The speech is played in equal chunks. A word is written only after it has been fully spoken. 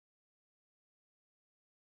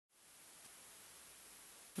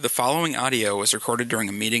The following audio was recorded during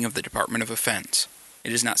a meeting of the Department of Offense.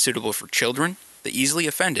 It is not suitable for children, the easily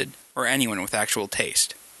offended, or anyone with actual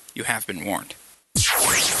taste. You have been warned.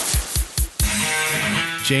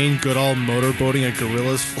 Jane Goodall motorboating a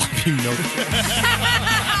gorilla's floppy milk.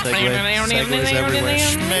 Segways everywhere.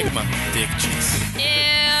 Schmegma. Dick cheese.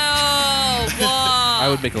 Ew! I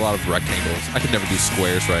would make a lot of rectangles. I could never do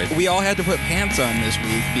squares right. We all had to put pants on this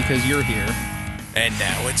week because you're here. And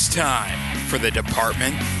now it's time for the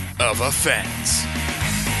Department of Offense.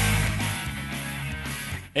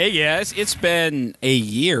 Hey guys, it's been a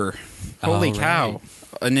year. Holy All cow. right.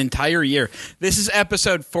 An entire year. This is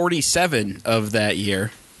episode 47 of that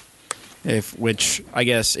year. Which, I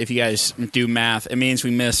guess, if you guys do math, it means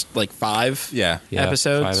we missed like five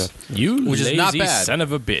episodes. You Which is lazy not bad. son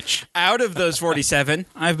of a bitch. Out of those 47,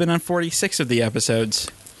 I've been on 46 of the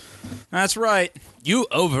episodes. That's right. You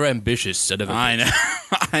overambitious son of a bitch. I know.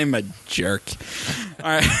 I'm a jerk.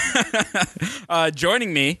 All right.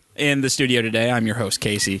 Joining me in the studio today, I'm your host,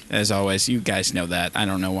 Casey. As always, you guys know that. I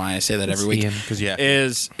don't know why I say that every week. Ian, 'cause yeah.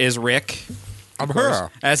 Is Rick. I'm of course,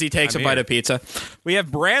 here. as he takes I'm a bite here. of pizza. We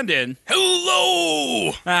have Brandon.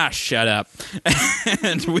 Hello! Ah, shut up.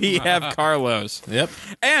 And we have Carlos. Yep.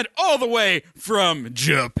 And all the way from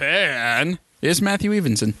Japan is Matthew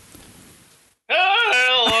Evenson.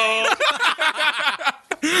 Hello.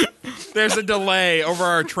 There's a delay over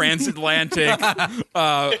our transatlantic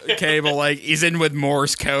cable. Like, he's in with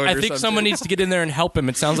Morse code I or think something. someone needs to get in there and help him.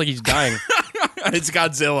 It sounds like he's dying. It's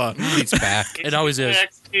Godzilla. He's back. It always is.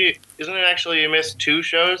 Isn't it actually you missed two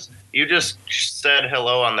shows? You just said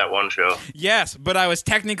hello on that one show. Yes, but I was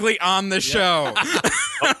technically on the show.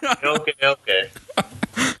 Okay.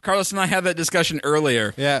 Carlos and I had that discussion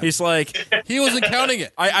earlier. Yeah. He's like, He wasn't counting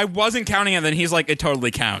it. I wasn't counting it. Then he's like, it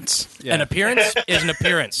totally counts. Yeah. An appearance is an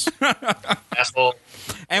appearance. Asshole.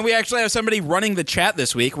 And we actually have somebody running the chat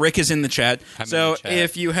this week. Rick is in the chat. So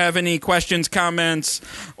if you have any questions, comments,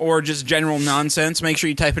 or just general nonsense, make sure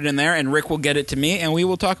you type it in there, and Rick will get it to me, and we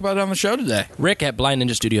will talk about it on the show today. Rick at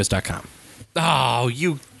blindninjastudios.com. Oh,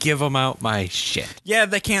 you give them out my shit. Yeah,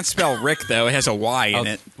 they can't spell Rick, though. It has a Y in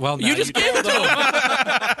it. Well, now You just gave it to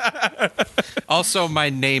him. Also, my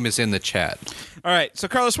name is in the chat. All right. So,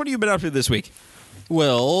 Carlos, what have you been up to this week?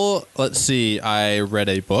 Well, let's see. I read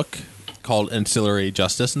a book called Ancillary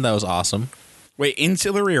Justice, and that was awesome. Wait,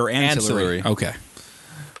 ancillary or ancillary? Ancillary. Okay.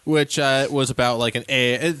 Which was about like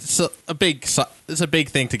it's a big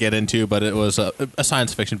thing to get into, but it was a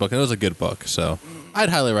science fiction book, and it was a good book, so I'd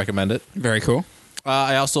highly recommend it. Very cool.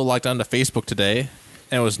 I also logged onto Facebook today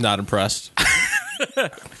and was not impressed.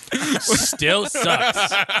 Still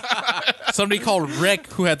sucks. Somebody called Rick,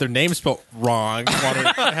 who had their name spelled wrong,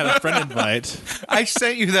 had a friend invite. I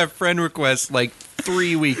sent you that friend request like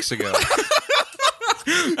 3 weeks ago.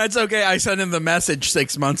 That's okay. I sent him the message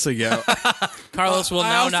 6 months ago. Carlos will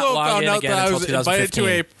now not log in again until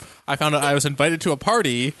 2015. I found out I was invited to a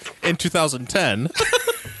party in 2010.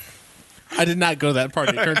 I did not go to that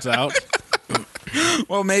party, it turns out.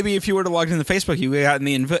 Well, maybe if you would have logged into Facebook, you would have gotten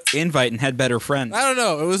the invite and had better friends. I don't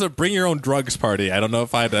know. It was a bring your own drugs party. I don't know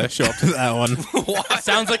if I had to show up to that one.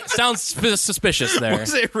 Sounds suspicious there.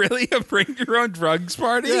 Was it really a bring your own drugs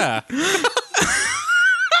party? Yeah.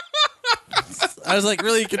 I was like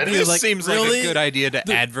really confused. This Like, seems really? like a good idea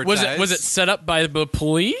to advertise. Was it set up by the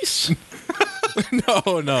police? No.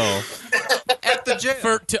 at the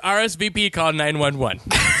jail? To RSVP, call 911.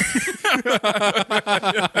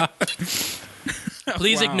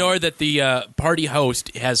 Please ignore that the party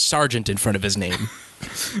host has Sergeant in front of his name.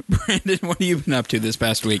 Brandon, what have you been up to this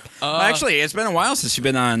past week? Actually, it's been a while since you've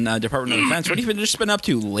been on Department of Defense. What have you just been up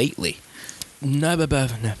to lately? No.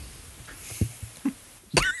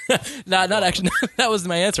 Not actually. That was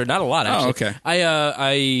my answer. Not a lot, actually. Oh, okay.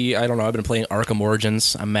 I don't know. I've been playing Arkham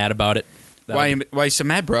Origins. I'm mad about it. Why you so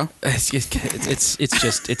mad, bro? It's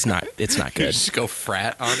not good. Just go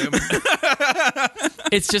frat on him.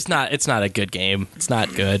 It's not a good game. It's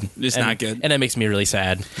not good. It's not good. And it makes me really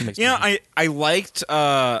sad. You know, I liked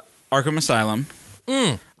Arkham Asylum.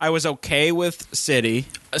 I was okay with City.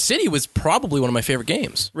 City was probably one of my favorite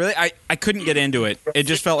games. Really, I couldn't get into it. It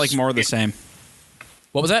just felt like more of the same.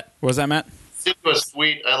 What was that? What was that, Matt? City was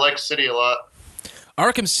sweet. I like City a lot.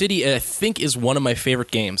 Arkham City, I think, is one of my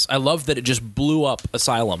favorite games. I love that it just blew up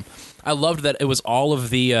Asylum. I loved that it was all of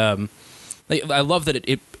the... I love that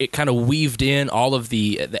it kind of weaved in all of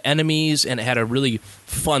the enemies, and it had a really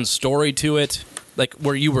fun story to it, like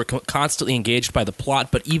where you were constantly engaged by the plot,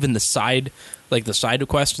 but even the side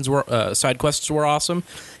quests were awesome.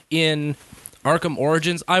 In Arkham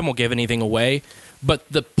Origins, I won't give anything away, but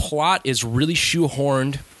the plot is really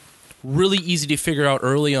shoehorned, really easy to figure out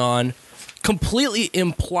early on, completely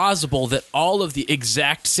implausible that all of the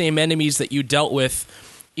exact same enemies that you dealt with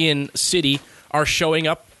in City are showing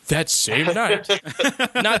up that same night.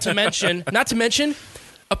 Not to mention,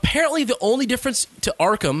 apparently the only difference to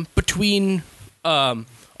Arkham between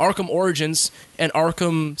Arkham Origins and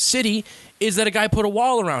Arkham City is that a guy put a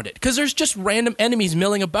wall around it, because there's just random enemies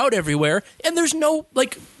milling about everywhere, and there's no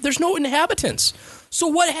inhabitants. So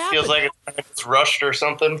what happened? Feels like it's rushed or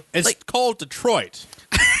something. It's called Detroit.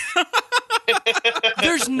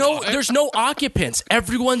 There's no occupants.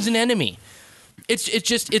 Everyone's an enemy. It's so It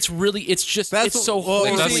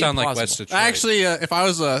does sound like implausible. West Detroit. Actually, if I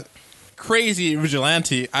was a crazy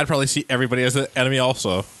vigilante, I'd probably see everybody as an enemy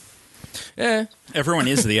also. Eh. Everyone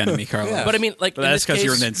is the enemy, Carlos. Yeah. But I mean, like, But in that's this because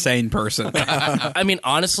you're an case- insane person. I mean,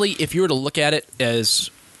 honestly, if you were to look at it as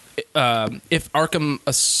if Arkham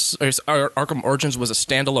Origins was a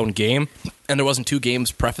standalone game and there wasn't two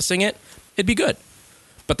games prefacing it, it'd be good.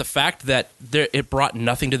 But the fact that it brought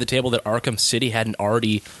nothing to the table that Arkham City hadn't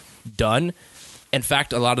already done, in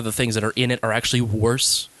fact, a lot of the things that are in it are actually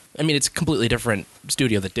worse. I mean, it's a completely different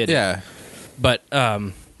studio that did it. Yeah. But I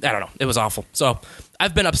don't know. It was awful. So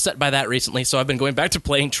I've been upset by that recently. So I've been going back to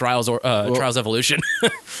playing Trials Evolution.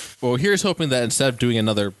 Well, here's hoping that instead of doing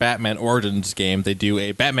another Batman Origins game, they do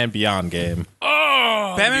a Batman Beyond game.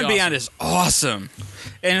 Batman Beyond is awesome.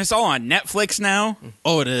 And it's all on Netflix now.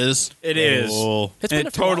 Oh, it is? It is. Oh. It's And been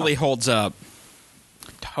it for a while. totally holds up.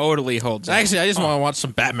 Totally holds up. Actually, I just want to watch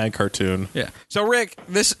some Batman cartoon. Yeah. So, Rick,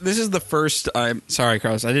 this is the first. Sorry,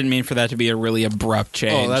 Carlos. I didn't mean for that to be a really abrupt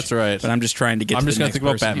change. Oh, that's right. But I'm just trying to get. I'm to just the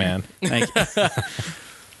going to next think about person Batman. here. Thank you.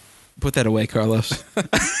 Put that away, Carlos.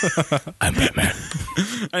 I'm Batman.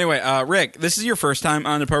 Anyway, Rick, this is your first time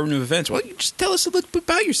on Department of Events. Well, you just tell us a little bit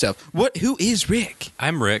about yourself. Who is Rick?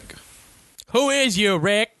 I'm Rick. Who is you,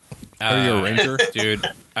 Rick? Are you a ranger? Dude,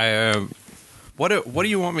 I what do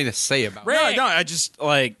you want me to say about Rick. No, I just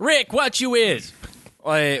like Rick, what you is?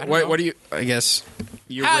 what do you? I guess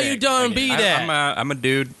you're How Rick, you done I be guess. that? I'm a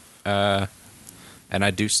dude, and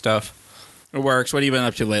I do stuff. It works. What have you been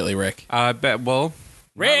up to lately, Rick? I bet. Well,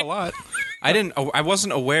 Rick. not a lot. I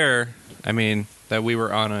wasn't aware. I mean, that we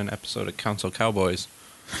were on an episode of Council Cowboys.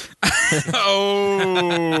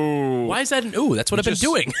 Oh, Why is that an ooh? That's what I've been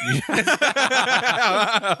doing. The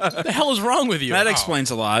hell is wrong with you? that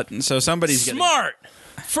explains a lot. And so somebody's getting. Smart.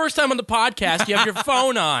 First time on the podcast, you have your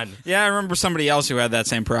phone on. Yeah, I remember somebody else who had that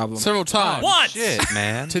same problem. Several times. Once Shit,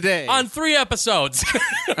 man. Today. on 3 episodes.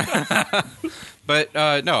 But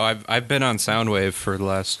no, I've been on Soundwave for the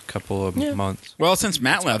last couple of months. Well, since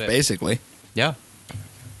Matt left, it. basically. Yeah.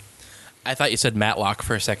 I thought you said Matlock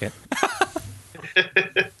for a second.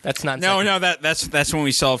 That's not. No, that's when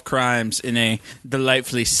we solve crimes in a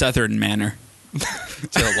delightfully southern manner.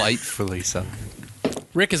 Delightfully so.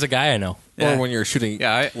 Rick is a guy I know. Or when you're shooting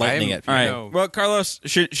lightning at people. All right. No. Well, Carlos,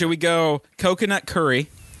 should we go coconut curry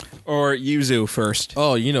or yuzu first?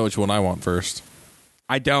 Oh, you know which one I want first.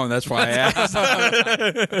 I don't. That's why I asked.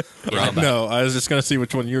 No, I was just going to see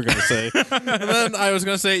which one you were going to say. And then I was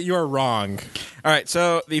going to say, you are wrong. All right.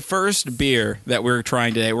 So the first beer that we're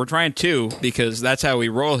trying today, we're trying 2 because that's how we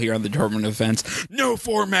roll here on the Department of Defense. No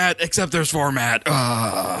format except there's format.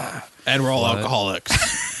 And we're all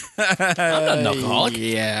alcoholics. I'm not an alcoholic.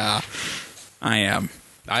 Yeah, I am.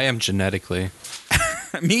 I am genetically.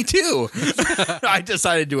 Me too. I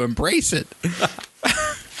decided to embrace it.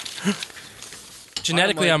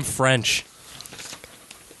 Genetically, I'm French.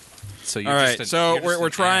 So you're All right, just so you're just we're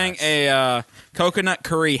an trying ass. a coconut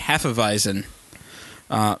curry Hefeweizen.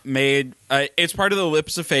 Made. It's part of the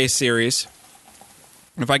Lips of Faith series.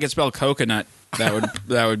 If I could spell coconut,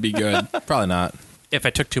 that would be good. Probably not. If I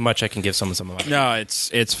took too much, I can give some of my. No,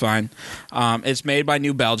 it's fine. It's made by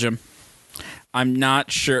New Belgium. I'm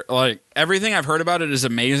not sure. Like everything I've heard about it is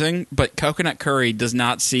amazing, but coconut curry does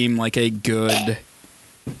not seem like a good.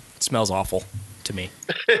 It smells awful to me.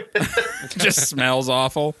 It just smells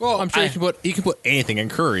awful. Well, I'm sure you can put anything in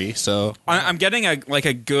curry, so... I'm getting a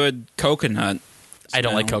good coconut. I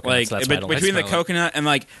don't like smell. coconuts. That's why I don't like between the smelling. coconut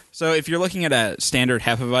and so if you're looking at a standard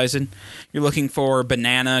Hefeweizen, you're looking for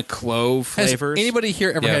banana clove Has flavors. anybody here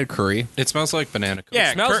ever Yeah. had curry? It smells like banana.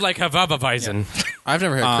 Yeah, Smells like Havavavisen. I've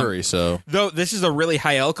never had curry, so... Though this is a really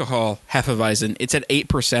high alcohol Hefeweizen. It's at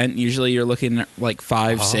 8%. Usually you're looking at like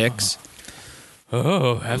 5, 6.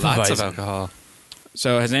 Oh, Lots of Havavavisen. alcohol.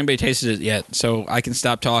 So has anybody tasted it yet? So I can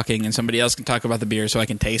stop talking and somebody else can talk about the beer so I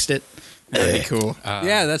can taste it. That'd be cool.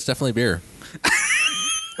 yeah, that's definitely beer.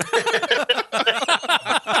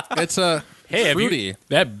 It's Hey, have fruity. you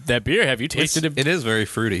that beer? Have you tasted it? It is very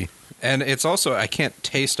fruity, and it's also I can't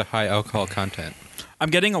taste a high alcohol content. I'm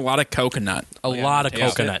getting a lot of coconut. A lot of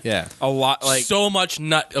coconut. Yeah. A lot, like so much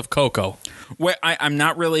nut of cocoa. I'm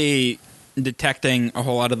not really detecting a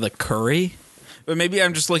whole lot of the curry, but maybe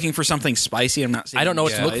I'm just looking for something spicy. I'm not seeing I don't know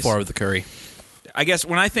what to look spice. for with the curry. I guess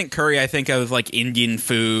when I think curry, I think of like Indian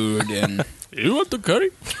food and You want the curry?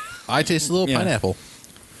 I taste a little Yeah. pineapple.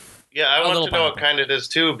 Yeah, I want little to know what pineapple. kind it is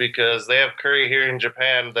too, because they have curry here in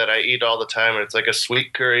Japan that I eat all the time, and it's like a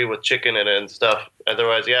sweet curry with chicken in it and stuff.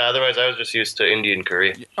 Otherwise I was just used to Indian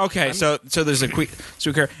curry. okay. So there's a quick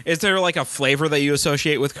sweet curry. Is there like a flavor that you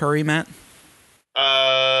associate with curry, Matt?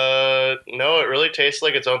 No, it really tastes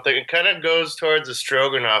like its own thing. It kind of goes towards a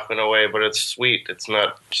stroganoff in a way, but it's sweet. It's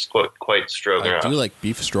not just quite I stroganoff. do like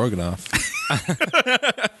beef stroganoff.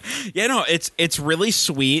 Yeah, no, it's really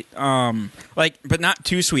sweet. But not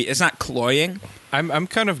too sweet. It's not cloying. I'm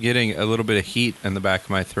kind of getting a little bit of heat in the back of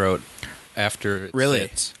my throat after it Really?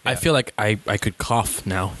 sits. I feel like I could cough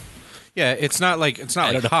now. Yeah, it's not like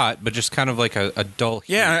hot, but just kind of like a dull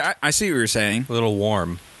heat. Yeah, I see what you're saying. A little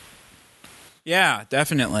warm. Yeah,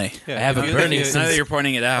 definitely. Yeah, I have a you- burning you- Now that you're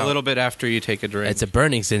pointing it out, a little bit after you take a drink. It's a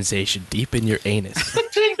burning sensation deep in your anus.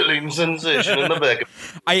 Tingling sensation in the back.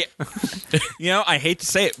 I hate to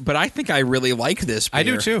say it, but I think I really like this beer. I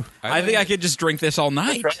do too. I think I could just drink this all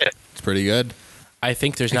night. Try it. It's pretty good. I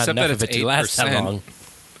think there's not Except enough that of it it's to last that 8%. long.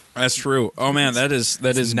 That's true. Oh man, that is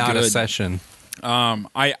not good. a session.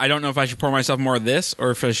 I don't know if I should pour myself more of this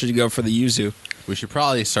or if I should go for the yuzu. We should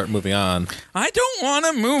probably start moving on. I don't want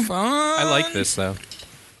to move on. I like this though.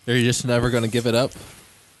 Are you just never going to give it up?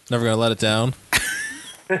 Never going to let it down?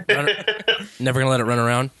 Never gonna let it run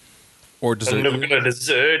around. Or I'm desert never you? gonna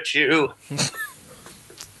desert you.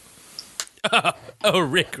 Oh,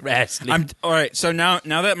 Rick Rastley. I'm all right. So now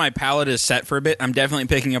that my palate is set for a bit, I'm definitely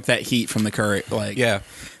picking up that heat from the curry. Like, Yeah,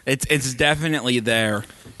 it's definitely there.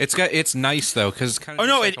 it's nice though because kind of. Oh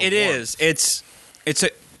no, it is. It's a.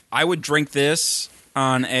 I would drink this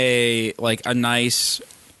on a nice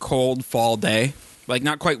cold fall day, like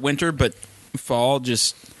not quite winter, but fall.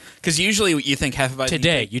 Just because usually you think Hefeweizen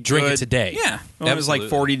Today, you drink it good- today. Yeah, when it was like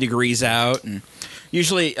Absolutely. 40 degrees out, and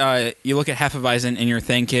usually you look at Hefeweizen and you're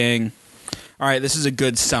thinking, all right, this is a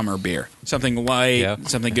good summer beer, something light, Yeah.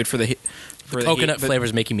 something good for the heat. For Coconut the heat.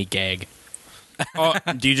 flavor's making me gag. Oh,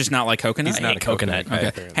 do you just not like coconut? I hate coconut.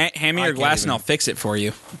 Okay. Hand me I your can't glass even- and I'll fix it for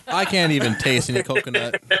you. I can't even taste any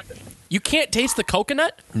coconut. You can't taste the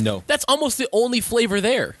coconut? No. That's almost the only flavor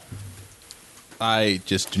there. I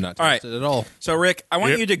just do not All taste right. it at all. So, Rick, I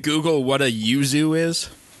want you to Google what a yuzu is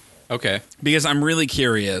Okay. because I'm really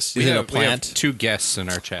curious. Is it a We have plant? two guests in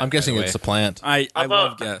our chat. I'm guessing by the it's way. a plant. I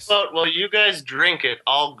love guess. Well, you guys drink it.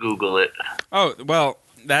 I'll Google it. Oh, well,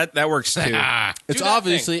 that works too. It's that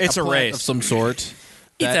obviously thing. It's a plant race. of some sort. It's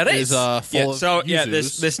that a race. is full Yeah, of so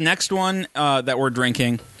yuzus. this next one that we're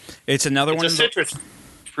drinking, it's another It's one. a citrus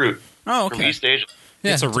fruit Oh, from okay. East Asia.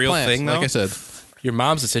 Yeah, it's a real plant, thing, Like though? I said, Your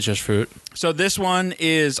mom's a citrus fruit. So this one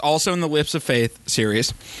is also in the Lips of Faith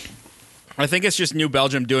series. I think it's just New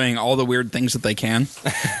Belgium doing all the weird things that they can.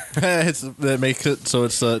 that makes it so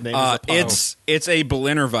it's the name. It's a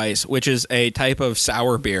Berliner Weiss, which is a type of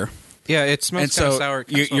sour beer. Yeah, it smells And kind of so sour.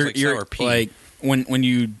 Kind of smells like sour pea. like when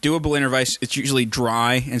you do a Berliner Weiss, it's usually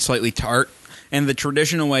dry and slightly tart. And the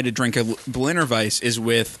traditional way to drink a Berliner Weiss is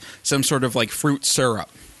with some sort of like fruit syrup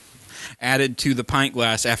added to the pint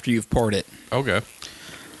glass after you've poured it. Okay.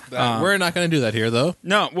 We're not going to do that here, though.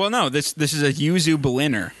 No, well, no. This is a Yuzu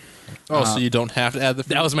Berliner. Oh, so you don't have to add the.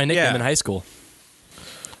 That was my nickname Yeah. in high school.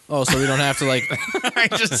 Oh, so we don't have to like. I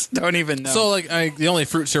just don't even know. So like, the only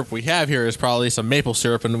fruit syrup we have here is probably some maple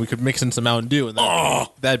syrup, and we could mix in some Mountain Dew, and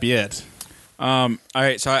that'd be it. all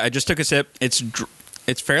right, so I just took a sip. It's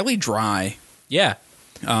fairly dry. Yeah.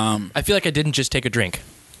 I feel like I didn't just take a drink.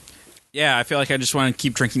 Yeah, I feel like I just want to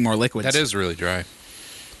keep drinking more liquids. That is really dry.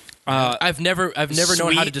 I've never known how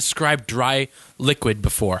to sweet. describe dry liquid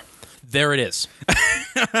before. There it is.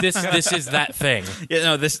 This is that thing. Yeah,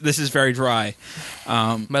 no, this is very dry.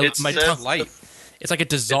 My It my says tongue, Light. it's like it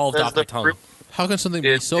dissolved says off my the tongue. fruit- How can something be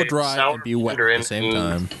It's so a dry sour and be wet at Mandarin the same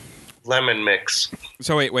and time? Lemon mix.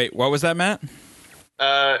 So wait, what was that, Matt?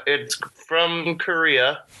 It's from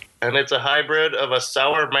Korea, and it's a hybrid of a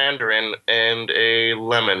sour mandarin and a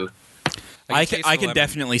lemon. I taste can the lemon.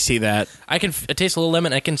 definitely see that. I can taste a little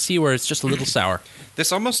lemon. I can see where it's just a little sour.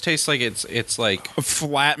 This almost tastes like it's like A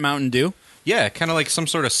flat Mountain Dew. yeah, kind of like some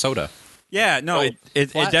sort of soda. Yeah, no,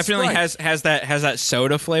 it flat definitely Sprite. has that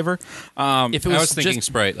soda flavor. If it I was was thinking just-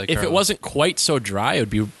 Sprite, like if it Carlos. wasn't quite so dry, it would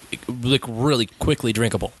be like really quickly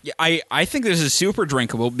drinkable. Yeah, I think this is super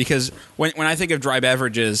drinkable because when I think of dry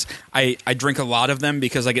beverages, I drink a lot of them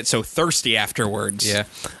because I get so thirsty afterwards. Yeah.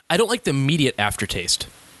 I don't like the immediate aftertaste.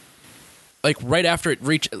 like right after it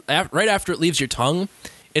leaves your tongue,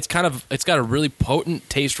 it's got a really potent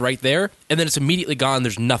taste right there, and then it's immediately gone.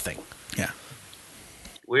 There's nothing. Yeah.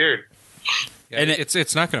 Weird. Yeah, And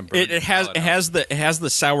it's not going to burn. It has the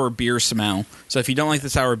sour beer smell. So if you don't like the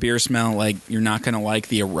sour beer smell, like you're not going to like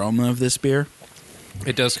the aroma of this beer.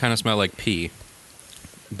 It does kind of smell like pee,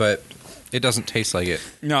 but it doesn't taste like it.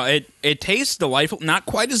 No, it tastes delightful. Not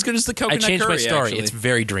quite as good as the I coconut changed curry, my story. actually. It's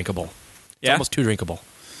very drinkable. It's Yeah? almost too drinkable.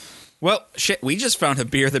 Well, shit, we just found a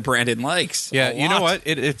beer that Brandon likes. Yeah, a you know lot. what?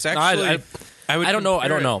 It's No, actually. I don't know. I compare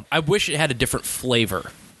don't it- know. I wish it had a different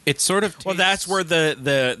flavor. It sort of. Well, that's where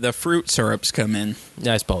the fruit syrups come in.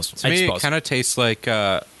 Yeah, I suppose. To me, it kind of tastes like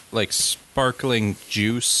sparkling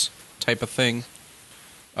juice type of thing.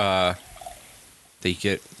 They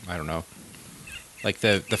get, I don't know, like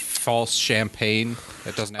the false champagne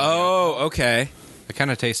that doesn't have any alcohol. Oh, okay. I kind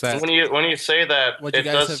of taste that. When you say that, What you it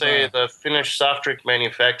guys does have, say the Finnish soft drink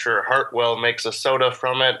manufacturer Hartwell makes a soda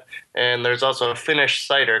from it, and there's also a Finnish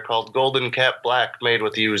cider called Golden Cap Black made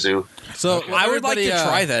with yuzu. So I would like to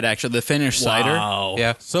try that, actually, the Finnish cider. Wow.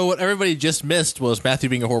 Yeah. So what everybody just missed was Matthew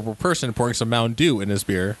being a horrible person pouring some Mountain Dew in his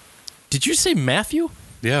beer. Did you say Matthew?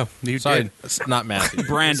 Yeah. You Sorry, did. it's not Matthew.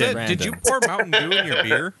 Brandon. Did you pour Mountain Dew in your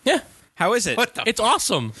beer? Yeah. How is it? What the? It's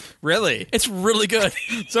awesome. Really? It's really good.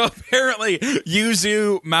 So apparently,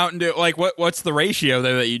 yuzu, Mountain Dew. Like, what's the ratio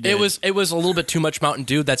there that you did? It was a little bit too much Mountain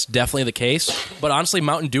Dew. That's definitely the case. But honestly,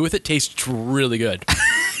 Mountain Dew with it tastes really good.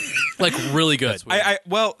 Like really good.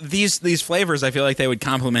 Well, these flavors, I feel like they would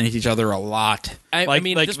complement each other a lot. I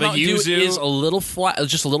mean, like this the Mountain yuzu Dew is a little flat.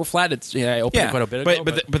 Just a little flat. It's I opened it quite a bit ago.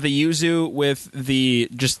 but the yuzu with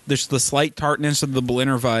there's the slight tartness of the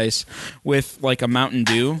Berliner Weiss with like a Mountain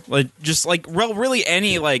Dew, like just like really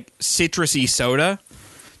any like citrusy soda,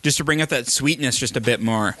 just to bring out that sweetness just a bit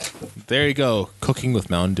more. There you go, cooking with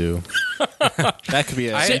Mountain Dew. That could be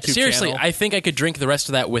a YouTube seriously, channel. I think I could drink the rest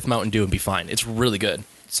of that with Mountain Dew and be fine. It's really good.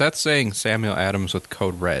 Seth's saying Samuel Adams with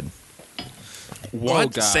Code Red. What? Oh,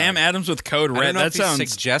 God. Sam Adams with Code I Red? don't know That if he's sounds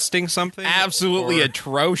suggesting something. absolutely or-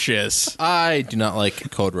 atrocious. I do not like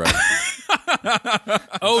Code Red.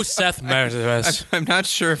 Oh, Seth Meyers. I'm not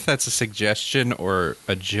sure if that's a suggestion or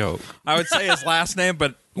a joke. I would say his last name,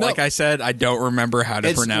 but like I said, I don't remember how to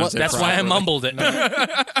It's pronounce what- it. That's why I properly. mumbled it.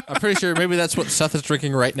 I'm pretty sure maybe that's what Seth is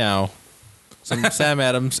drinking right now. Some Sam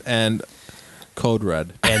Adams and Code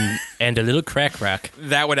Red. and a little crack rack.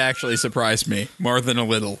 That would actually surprise me more than a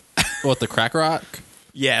little. What, the Crack Rock?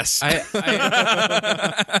 Yes.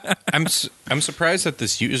 I'm surprised that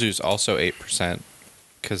this yuzu is also 8%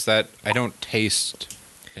 because that I don't taste.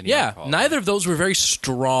 Any Yeah, alcohol. neither of those were very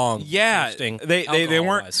strong. Yeah, tasting they weren't.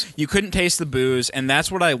 alcohol-wise. You couldn't taste the booze, and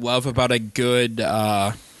that's what I love about a good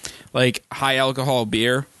like high alcohol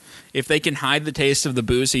beer. If they can hide the taste of the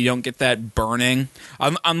booze, so you don't get that burning,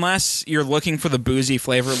 unless you're looking for the boozy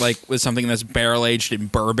flavor, like with something that's barrel aged in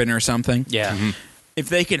bourbon or something. Yeah. If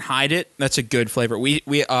they can hide it, that's a good flavor.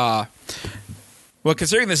 Well,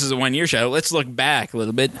 considering this is a 1 year show, let's look back a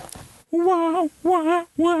little bit. Wah, wah,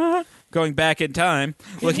 wah. Going back in time,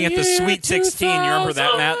 looking at the Sweet 16. You remember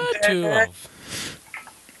that, Matt? 12.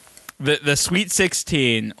 The Sweet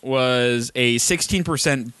 16 was a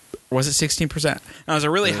 16%. Was it 16%? It was a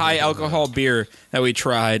really high alcohol beer that we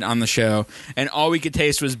tried on the show, and all we could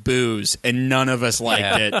taste was booze, and none of us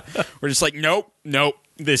liked it. We're just like, nope.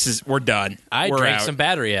 We're done. I We're drank out. some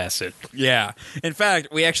battery acid. Yeah. In fact,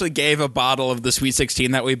 we actually gave a bottle of the Sweet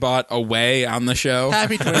 16 that we bought away on the show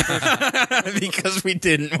Happy 21st. because we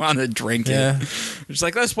didn't want to drink it. Yeah. We're just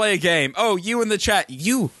like, let's play a game. Oh, you in the chat,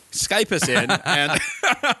 you Skype us in, and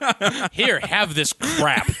Here, have this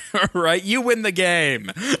crap. right, you win the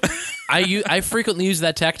game. I frequently use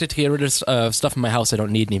that tactic to get rid of stuff in my house I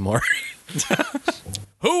don't need anymore.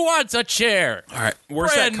 Who wants a chair? All right,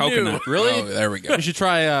 where's Brand that coconut? new. Really? Oh, there we go. You should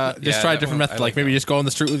try Yeah, try a that different one- method. I Like like maybe that. just go on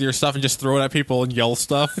the street with your stuff and just throw it at people and yell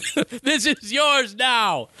stuff. This is yours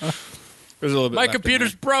now. There's a little bit My left in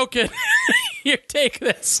computer's there. broken. Here, take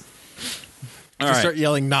this. All Just right. start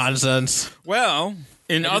yelling nonsense. Well,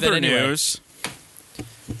 in I do other that anyway. news,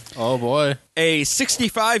 Oh boy! a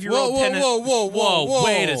 65-year-old tennis. Whoa,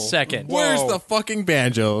 wait a second. Where's Whoa. the fucking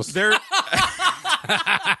banjos? There,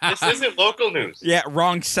 This isn't local news. yeah,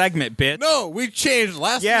 wrong segment, bitch. No, we changed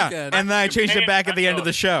last Yeah, weekend. and then I changed it back at the end of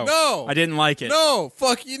the show. No. I didn't like it. no,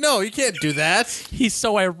 fuck you! No, you can't do that. He's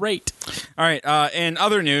so irate. All right. In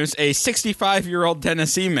other news, a 65-year-old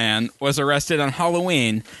Tennessee man was arrested on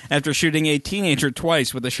Halloween after shooting a teenager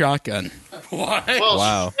twice with a shotgun. Well,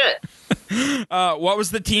 Wow. shit. What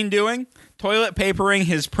was the teen doing? Toilet papering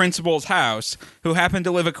his principal's house, who happened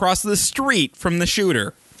to live across the street from the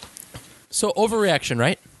shooter. So overreaction,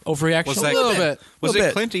 right? Overreaction. Was that A little bit. Was Little it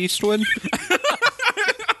bit. Clint Eastwood?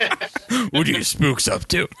 What are you spooks up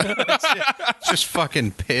to? Just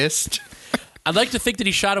fucking pissed. I'd like to think that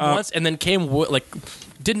he shot him once and then came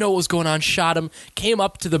didn't know what was going on, shot him, came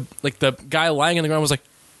up to the guy lying on the ground and was like,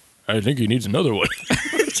 I think he needs another one.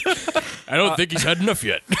 I don't think he's had enough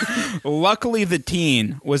yet. Luckily, the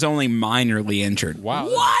teen was only minorly injured. Wow.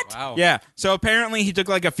 What? Wow. Yeah. So apparently, he took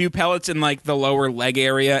like a few pellets in like the lower leg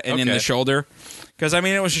area and in Okay. the shoulder. Because I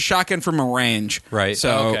mean, it was a shotgun from a range. Right.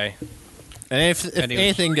 So Okay. And if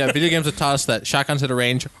anything, video games have taught us that shotguns at a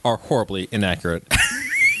range are horribly inaccurate.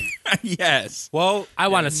 yes. Well, I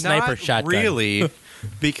want a sniper not shotgun. Really,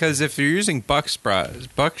 because if you're using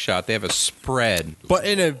buckshot, they have a spread. But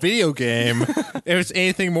in a video game, if it's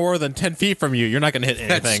anything more than 10 feet from you, you're not going to hit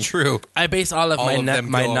anything. That's true. I base all of All my of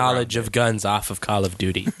them my go knowledge of guns off of Call of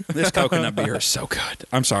Duty. This coconut beer is so good.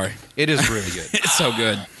 I'm sorry. It is really good. It's so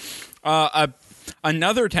good.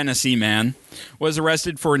 Another Tennessee man was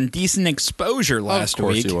arrested for indecent exposure last Of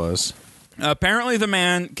course week. he was. Apparently, the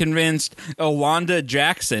man convinced Yolanda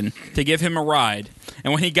Jackson to give him a ride.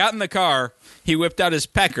 And when he got in the car, he whipped out his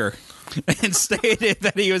pecker and stated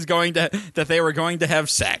that they were going to have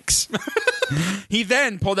sex. He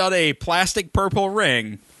then pulled out a plastic purple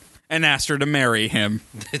ring and asked her to marry him.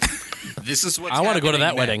 This is what I want to go to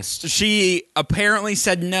that wedding. She apparently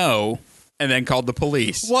said no and then called the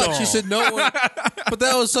police. What? She said no. But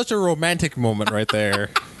that was such a romantic moment right there.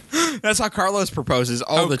 That's how Carlos proposes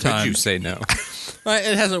all How the could time. you say no?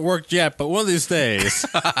 It hasn't worked yet, but one of these days.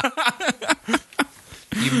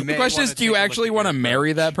 The question is, do you actually want to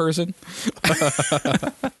marry that person?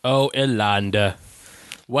 Oh, Yolanda.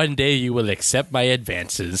 One day you will accept my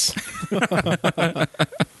advances.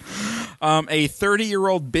 A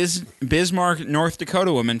 30-year-old Bismarck, North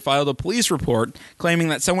Dakota woman filed a police report claiming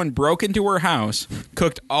that someone broke into her house,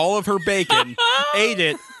 cooked all of her bacon, ate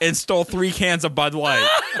it, and stole 3 cans of Bud Light.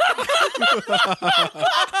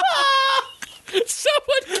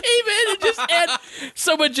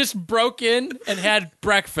 Someone just broke in and had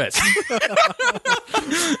breakfast.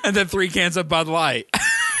 And then 3 cans of Bud Light.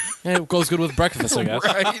 Yeah, it goes good with breakfast, I guess.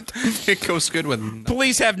 Right? It goes good with.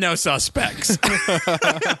 Police have no suspects.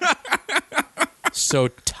 So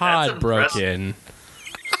Todd That's broke impressive. in.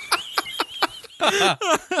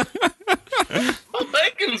 The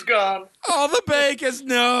bacon's gone. All the bacon's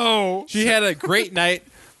no. She had a great night,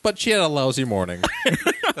 but she had a lousy morning.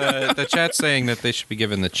 The chat's saying that they should be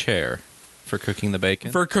given the chair for cooking the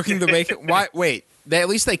bacon. For cooking the bacon. Why? Wait. At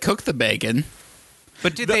least they cooked the bacon.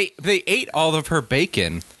 But did they ate all of her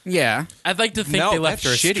bacon? Yeah. I'd like to think No, they left her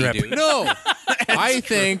that's a shitty, strip. dude. No. I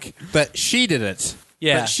think that she did it.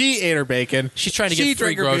 Yeah. That she ate her bacon. She's trying to She get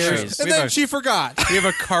free drank her beer, groceries. and We then have- she forgot. We have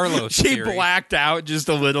a Carlos She theory. blacked out just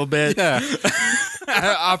a little bit. Yeah.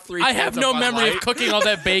 Off 3 I cans have of no Bud memory Light. of cooking all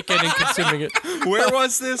that bacon and consuming it. Where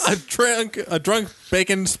was this? A drunk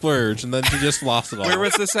bacon splurge, and then she just lost it all. Where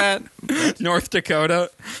was this at? North Dakota.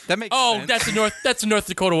 That makes Oh, sense. that's a North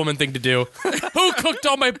Dakota woman thing to do. Who cooked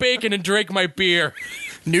all my bacon and drank my beer?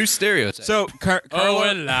 New stereotype. So Oh,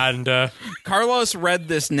 Yolanda. Carlos read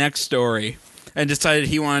this next story and decided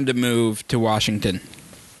he wanted to move to Washington.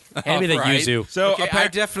 Hand me the Right. yuzu. So okay, I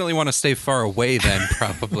definitely want to stay far away then,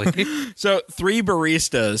 probably. So 3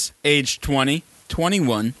 baristas aged 20,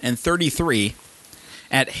 21, and 33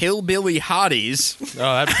 at Hillbilly Hotties,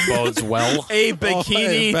 Oh, that bodes well. a I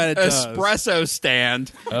bikini bet it does. espresso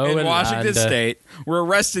stand Oh, in Yolanda. Washington State, were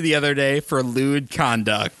arrested the other day for lewd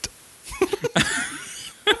conduct.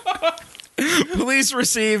 Police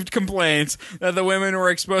received complaints that the women were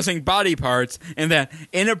exposing body parts and that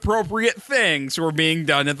inappropriate things were being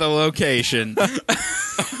done at the location.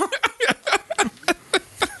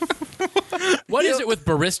 What is it with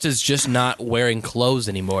baristas just not wearing clothes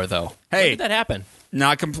anymore, though? Hey. When did that happen?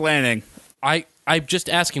 Not complaining. I'm just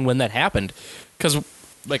asking when that happened. Because,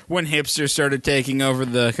 like, When hipsters started taking over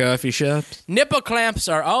the coffee shops. nipple clamps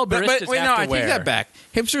are all baristas But wait, have no, to I wear. take that back.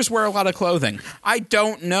 Hipsters wear a lot of clothing. I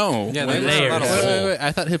don't know. Yeah, when there's a lot of Layers. Wait.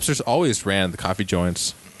 I thought hipsters always ran the coffee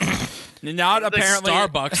joints. Not apparently.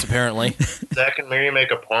 Starbucks, apparently. Zach and Mary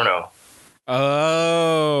make a porno.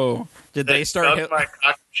 Oh, did they start? Doug my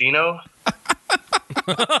cappuccino.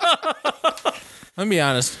 Let me be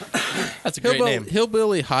honest. That's a great name.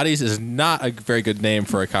 Hillbilly Hotties is not a very good name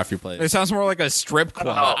for a coffee place. It sounds more like a strip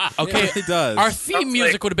club. Oh, Okay, Yeah, it does. our theme Sounds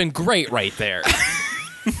music like- would have been great right there.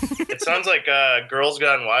 it sounds like Girls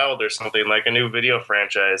Gone Wild or something, like a new video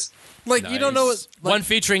franchise. Like you don't know what. One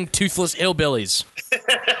featuring toothless hillbillies.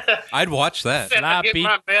 I'd watch that. Can I get Sloppy.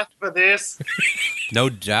 my best for this? No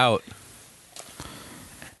doubt.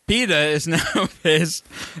 PETA is now pissed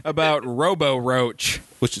about Robo Roach.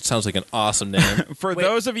 which it sounds like an awesome name. For Wait,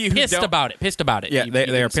 those of you who pissed don't, about it. yeah, You they are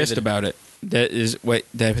didn't say pissed that- about it. That is, wait,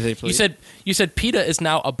 did I say please? You said PETA is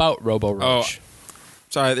now about Robo Roach.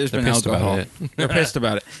 Sorry, there's been pissed about alcohol. it. They're pissed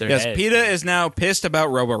about it. Their Yes, head. PETA is now pissed about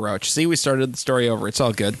Robo Roach. See, we started the story over. It's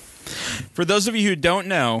all good. For those of you who don't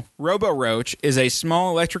know, Robo Roach is a small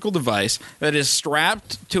electrical device that is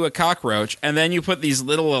strapped to a cockroach, and then you put these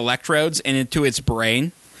little electrodes into its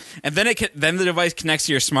brain. And then then the device connects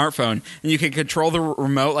to your smartphone, and you can control the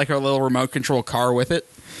remote like a little remote control car with it.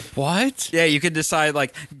 What? Yeah, you could decide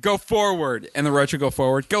like go forward, and the roach will go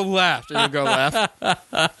forward. Go left, and it'll go left.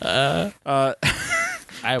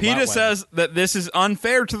 PETA says that this is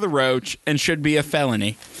unfair to the roach and should be a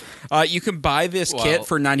felony. You can buy this kit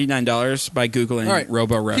for $99 by Googling All right,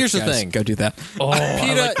 Robo Roach. here's the guys. thing. Go do that. Oh,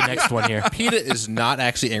 I like the next one here. PETA is not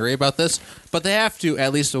actually angry about this, but they have to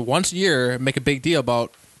at least once a year make a big deal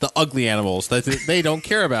about the ugly animals that they don't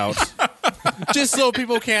care about. Just so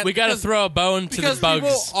people can't. We got to throw a bone to the because bugs.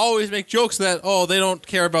 people always make jokes that they don't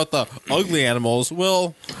care about the ugly animals.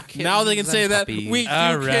 Well, now they can say that puppies. we do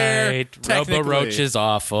All care. right, technically. Robo Roach is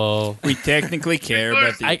awful. We technically care,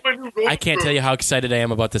 but I can't tell you how excited I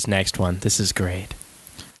am about this next one. This is great.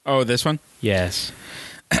 oh, this one. Yes.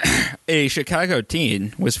 A Chicago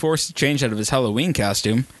teen was forced to change out of his Halloween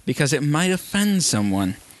costume because it might offend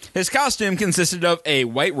someone. His costume consisted of a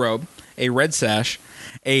white robe, a red sash,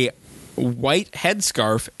 a white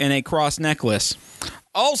headscarf, and a cross necklace.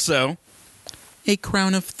 Also, a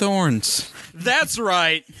crown of thorns. That's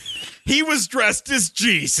right. He was dressed as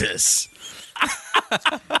Jesus.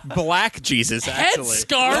 Black Jesus, actually.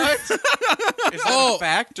 Headscarf? Is that a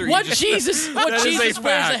fact? Or What you just, Jesus? What That is Jesus a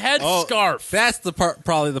wears a fact. headscarf? That's the part,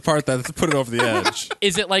 probably the part that put it over the edge.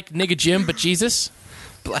 Is it like Nigga Jim but Jesus?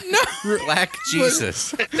 Black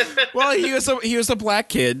Jesus? Well, he was a black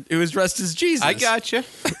kid who was dressed as Jesus. I gotcha.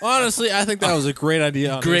 Honestly, I think that was a great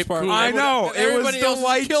idea. On Grape his part. Kool-Aid. I know. And It was everybody else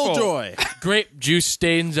delightful. Killjoy. Grape juice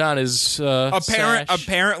stains on his sash.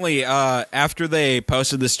 Apparently, after they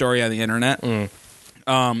posted the story on the internet,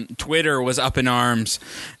 Twitter was up in arms,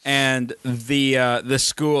 and the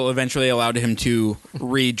school eventually allowed him to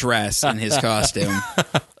redress in his costume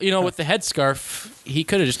You know, with the headscarf, he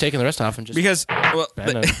could have just taken the rest off and just... because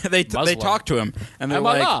they Muslim. talked to him and they're I'm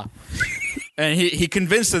like, Allah. and he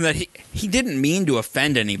convinced them that he didn't mean to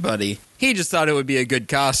offend anybody. He just thought it would be a good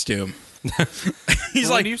costume. He's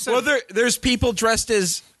Well, like, you said- well, there's people dressed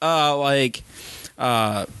as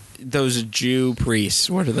those Jew priests.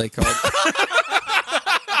 What are they called?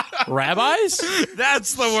 Rabbis?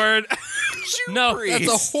 That's the word. No, That's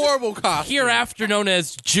a horrible costume. hereafter known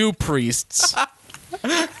as Jew priests.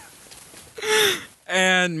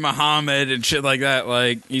 And Muhammad and shit like that.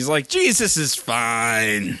 Like, he's like, Jesus is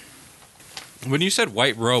fine. When you said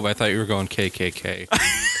white robe, I thought you were going KKK.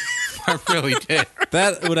 I really did.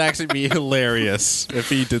 That would actually be hilarious if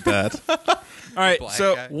he did that. All right, Black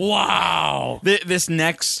so guy. Wow. this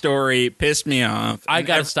next story pissed me off. I And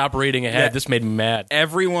got to stop reading ahead. Yeah. This made me mad.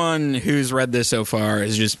 Everyone who's read this so far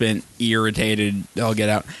has just been irritated. I'll get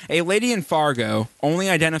out. A lady in Fargo, only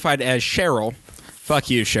identified as Cheryl, fuck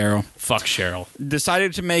you, Cheryl, Fuck Cheryl.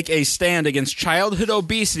 decided to make a stand against childhood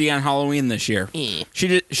obesity on Halloween this year.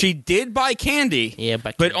 She did buy candy, Yeah,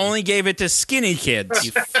 but but only gave it to skinny kids.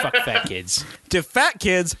 You fuck fat kids. To fat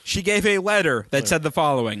kids, she gave a letter that said the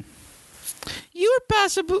following. You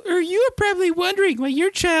are probably wondering why your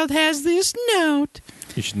child has this note.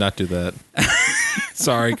 You should not do that.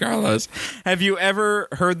 Sorry, Carlos. Have you ever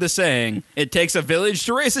heard the saying, it takes a village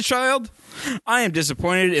to raise a child? I am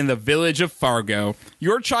disappointed in the village of Fargo.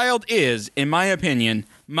 Your child is, in my opinion,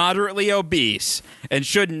 moderately obese and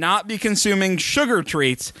should not be consuming sugar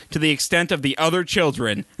treats to the extent of the other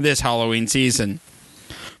children this Halloween season.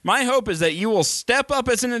 My hope is that you will step up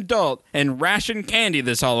as an adult and ration candy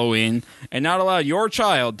this Halloween and not allow your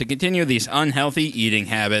child to continue these unhealthy eating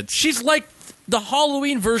habits. She's like the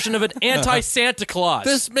Halloween version of an anti-Santa Claus.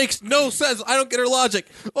 This makes no sense. I don't get her logic.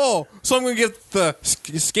 Oh, so I'm going to give the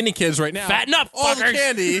skinny kids right now Fatten up, all the fuckers.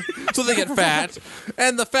 candy so they get fat.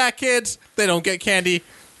 And the fat kids, they don't get candy,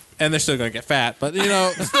 and they're still going to get fat. But,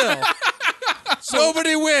 still.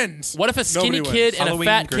 Nobody wins. What if a skinny Nobody kid wins. and Halloween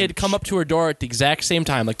a fat kid Grinch. come up to her door at the exact same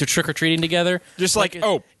time, like they're trick or treating together? Just like,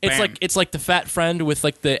 oh, it's bam. like the fat friend with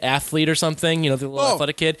like the athlete or something, the little Oh.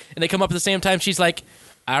 athletic kid, and they come up at the same time. She's like,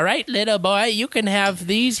 "All right, little boy, you can have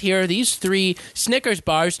these 3 Snickers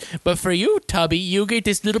bars, but for you, Tubby, you get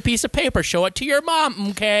this little piece of paper. Show it to your mom,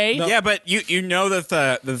 okay?" Yeah, but you know that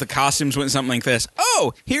the costumes went something like this.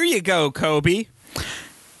 Oh, here you go, Kobe.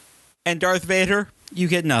 And Darth Vader, you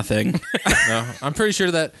get nothing. No, I'm pretty sure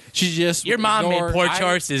that she just Your mom made ignored- poor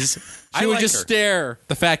choices. She I would like just her. stare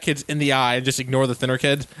the fat kids in the eye and just ignore the thinner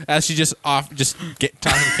kid as she just tossing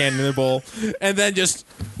the can in the bowl and then just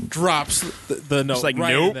drops the note like,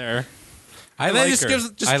 right nope. in there. I And then like just her. gives-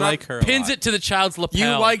 just I drop- like her. a Pins lot. it to the child's lapel.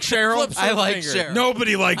 You like Cheryl? Flips I her like finger. Cheryl.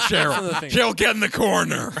 Nobody likes Cheryl. the thing. Cheryl, get in the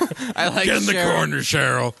corner. I like Get in the Cheryl. corner,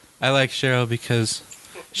 Cheryl. I like Cheryl because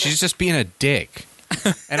she's just being a dick,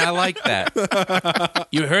 and I like that.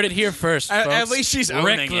 You heard it here first. At folks. least she's owning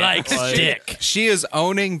Rick it. likes Like- dick. She is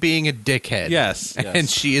owning being a dickhead. Yes, yes. and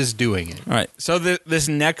she is doing it. All right. So this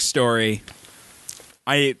next story,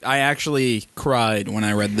 I actually cried when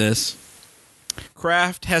I read this.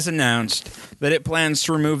 Kraft has announced that it plans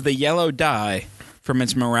to remove the yellow dye from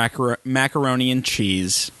its macaroni and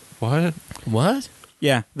cheese. What? What?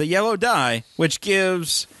 Yeah, the yellow dye, which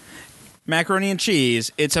gives macaroni and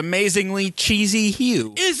cheese its amazingly cheesy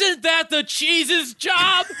hue, Isn't that the cheese's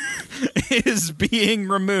job? is being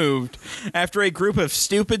removed after a group of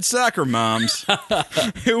stupid soccer moms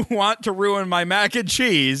who want to ruin my mac and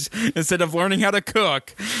cheese instead of learning how to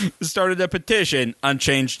cook started a petition on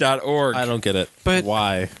change.org. I don't get it. But-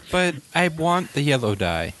 why? But I want the yellow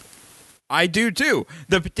dye. I do too.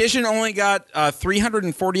 The petition only got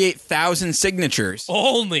 348,000 signatures,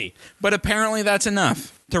 Only. but apparently that's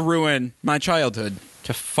enough to ruin my childhood.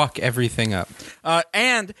 To fuck everything up.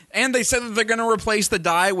 And they said that they're going to replace the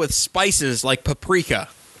dye with spices like paprika.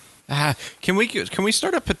 Can we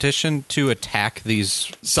start a petition to attack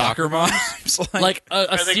these Soccer moms? Like a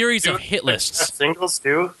Are they series gonna of do hit the lists. Kraft singles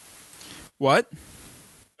too? What?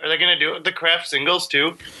 Are they going to do it with the Kraft singles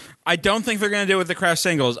too? I don't think they're going to do it with the Kraft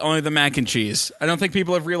singles, only the mac and cheese. I don't think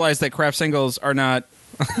people have realized that Kraft singles are not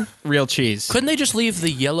real cheese. Couldn't they just leave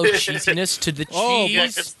the yellow cheesiness to the Oh, cheese? Yeah,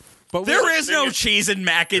 'cause But There is no cheese in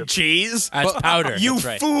mac and cheese. That's powder. You That's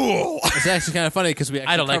right. fool. it's actually kind of funny because we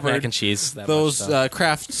actually I don't like covered mac and cheese. That those much, though.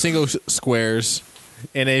 Kraft single squares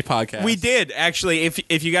in a podcast. We did actually.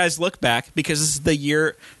 If you guys look back, because this is the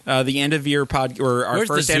year, the end of year or our Where's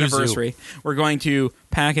the first Zuzu? anniversary, we're going to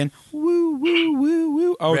pack in woo woo woo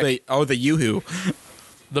woo. Oh Rick. the yoo-hoo,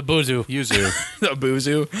 the boozoo. Yuzu. the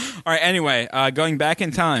boozoo. All right. Anyway, going back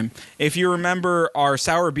in time, if you remember our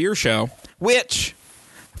sour beer show, which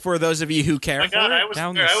for those of you who care my God, for I it, was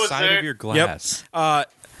Down there. the I was side there. of your glass.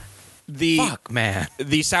 the Fuck, man.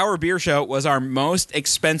 the sour beer show was our most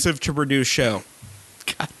expensive to produce show.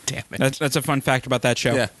 God damn it. That's a fun fact about that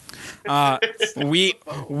show. Yeah.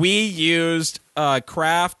 We used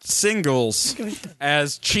Kraft singles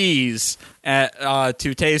as cheese to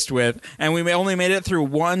taste with, and we only made it through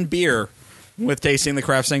one beer with tasting the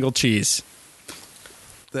Kraft single cheese.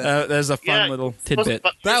 That's a fun Yeah, little you're supposed tidbit.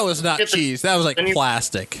 to- That was not get the- cheese. That was like then you-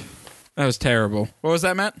 plastic. That was terrible. What was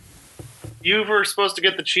that, Matt? You were supposed to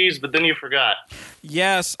get the cheese, but then you forgot.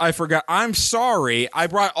 Yes, I forgot. I'm sorry. I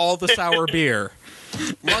brought all the sour beer.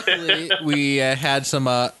 Luckily, we had some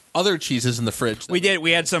other cheeses in the fridge. We did.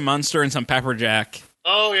 We had some Munster and some Pepper Jack.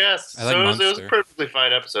 Oh yes, I like so it was a Munster. perfectly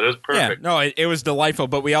fine episode. It was perfect. Yeah, no, it was delightful.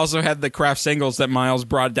 But we also had the Kraft singles that Miles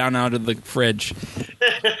brought down out of the fridge.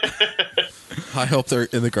 I hope they're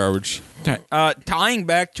in the garbage. Tying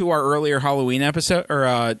back to our earlier Halloween episode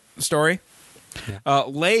or story,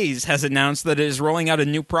 Lay's has announced that it is rolling out a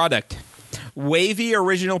new product: wavy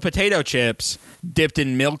original potato chips dipped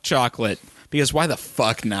in milk chocolate. Because why the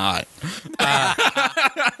fuck not?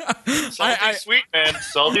 Salty sweet, man.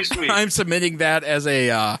 Salty sweet. I'm submitting that as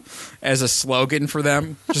a slogan for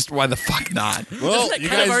them. Just why the fuck not? Well, Doesn't that you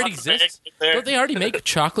kind of guys, already Lots of eggs exist? in there. Don't they already make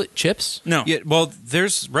chocolate chips? No. Yeah, well,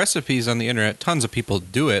 there's recipes on the internet. Tons of people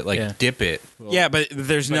do it. Like Yeah. dip it. Yeah, but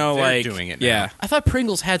there's But no they're like doing it now. Yeah. I thought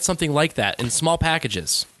Pringles had something like that in small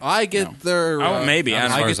packages. I get their. Oh, maybe. I don't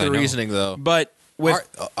know. I As far get as the I know. reason though. But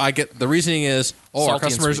with I get the reasoning is our Salty and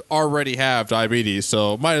customers sweet. already have diabetes,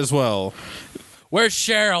 so might as well. Where's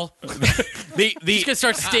Cheryl? the She's gonna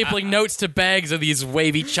start stapling notes to bags of these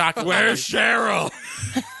wavy chocolate. Where's Cheryl?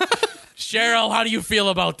 Cheryl? How do you feel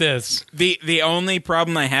about this? The only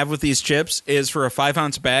problem I have with these chips is for a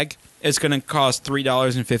 5-ounce bag, it's going to cost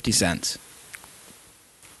 $3.50,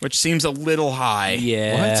 which seems a little high.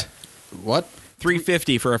 Yeah. What?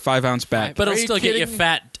 $3.50 for a 5-ounce bag. But it'll Are you still get you kidding?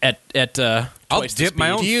 fat at I'll twice the dip my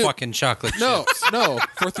speed. own Do you- fucking chocolate No, chips. no.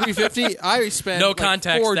 For $3.50, I spent No like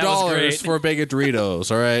context, that was $4 great. for a bag of Doritos.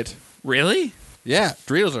 All right. Really? Yeah,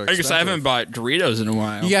 Doritos are I guess expensive. I haven't bought Doritos in a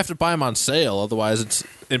while. You have to buy them on sale, otherwise it's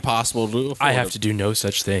impossible to afford. I have to do no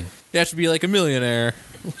such thing. You have to be like a millionaire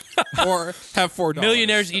or have $4.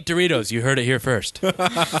 Millionaires eat Doritos. You heard it here first.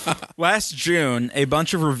 Last June, a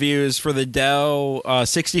bunch of reviews for the Dell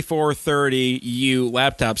 6430U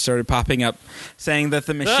laptop started popping up saying that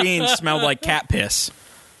the machine smelled like cat piss.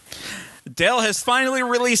 Dell has finally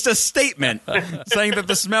released a statement saying that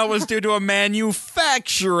the smell was due to a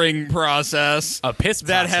manufacturing process A piss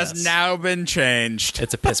that process. has now been changed.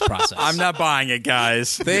 It's a piss process. I'm not buying it,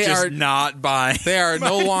 guys. They Just are- not buying. They are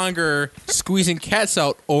no longer squeezing cats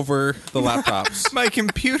out over the laptops. My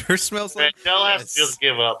computer smells Man, like Dell has to just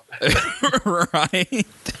give up. Right?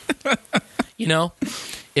 You know,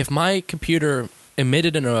 if my computer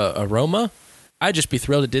emitted an aroma, I'd just be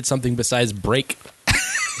thrilled it did something besides break.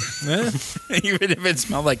 Even if it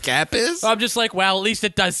smelled like cat piss? I'm just like, well, at least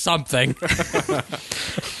it does something.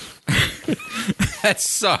 that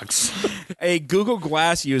sucks. A Google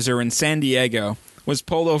Glass user in San Diego was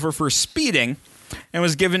pulled over for speeding and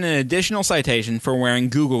was given an additional citation for wearing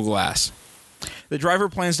Google Glass. The driver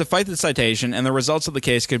plans to fight the citation, and the results of the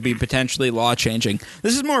case could be potentially law-changing.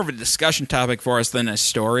 This is more of a discussion topic for us than a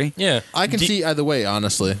story. Yeah. I can see either way,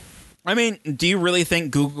 honestly. I mean, do you really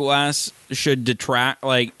think Google Glass should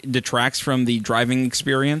detracts from the driving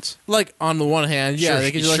experience? Like, on the one hand, yeah, Sure,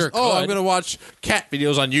 they can it just sure like, oh, I'm could. going to watch cat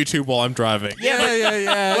videos on YouTube while I'm driving.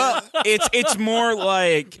 Yeah. Well, it's more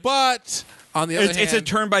like But on the other hand, it's a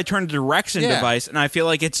turn-by-turn direction Yeah. device, and I feel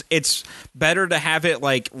like it's better to have it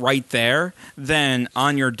like right there than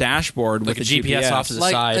on your dashboard Like with a the GPS off to the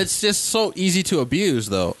like side. it's just so easy to abuse,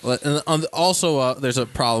 though. And also, there's a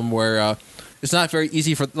problem where it's not very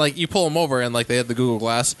easy for like you pull them over and like they have the Google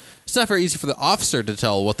Glass. It's not very easy for the officer to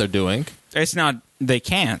tell what they're doing. It's not. They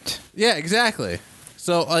can't. Yeah, exactly.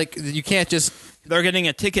 So like you can't just. They're getting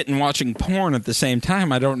a ticket and watching porn at the same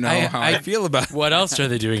time. I don't know how I feel about it. What else are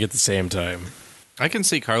they doing at the same time? I can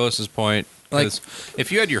see Carlos's point. Because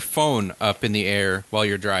if you had your phone up in the air while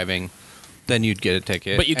you're driving, then you'd get a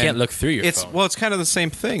ticket. But you can't And look through your phone. Well, it's kind of the same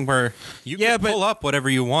thing where you Yeah, can but- pull up whatever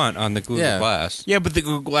you want on the Google Yeah. Glass. Yeah, but the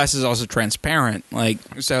Google Glass is also transparent, like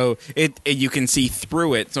so it you can see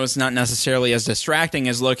through it, so it's not necessarily as distracting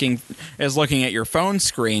as looking at your phone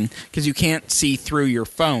screen because you can't see through your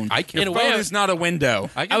phone. I can- Your In a phone way, is not a window.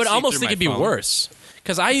 I would almost think it'd be worse.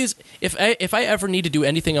 Because I use if I ever need to do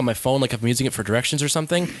anything on my phone, like if I'm using it for directions or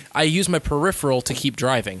something, I use my peripheral to keep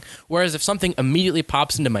driving. Whereas if something immediately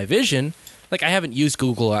pops into my vision, like I haven't used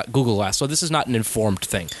Google Glass, so this is not an informed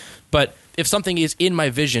thing. But if something is in my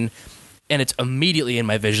vision and it's immediately in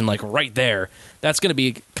my vision, like right there, that's going to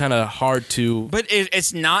be kind of hard to. But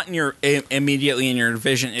it's not in your immediately in your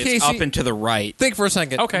vision. It's Casey- up and to the right. Think for a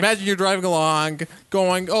second. Okay. Imagine you're driving along,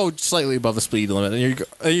 going slightly above the speed limit,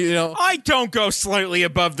 and you know. I don't go slightly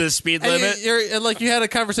above the speed And limit. and like you had a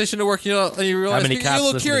conversation at work, and you realize many you're cops a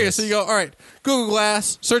little listen to curious, this? so you go, all right, Google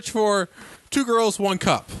Glass, search for 2 girls, 1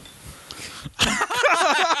 cup.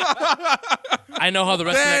 I know how the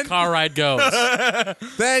rest of Then- that car ride goes.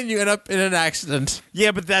 Then you end up in an accident.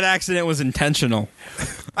 Yeah, but that accident was intentional.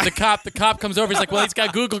 The cop comes over. He's like, "Well, he's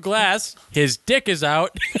got Google Glass. His dick is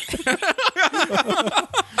out.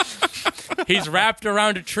 He's wrapped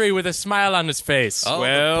around a tree with a smile on his face." Oh,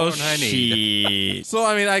 well, the porn I need. shit. So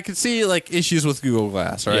I mean, I could see like issues with Google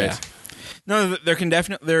Glass, right? Yeah. No,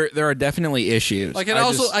 there are definitely issues. I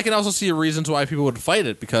can also see reasons why people would fight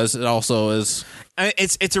it because it also is. I mean,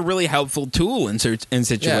 it's a really helpful tool in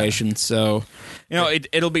situations. So,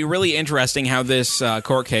 it'll be really interesting how this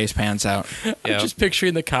court case pans out. Yeah. I'm just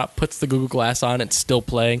picturing the cop puts the Google Glass on. It's still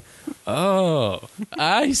playing. Oh,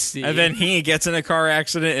 I see. And then he gets in a car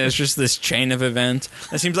accident, and it's just this chain of events.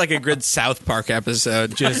 That seems like a good South Park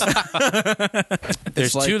episode. Just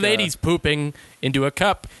there's like, 2 ladies pooping into a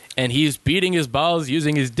cup, and he's beating his balls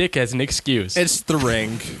using his dick as an excuse. It's The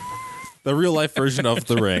Ring, the real life version of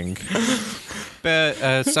The Ring.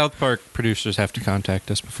 But South Park producers have to contact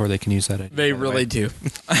us before they can use that idea. they by the way. really do.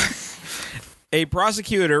 A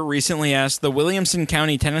prosecutor recently asked the Williamson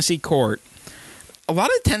County, Tennessee court. A lot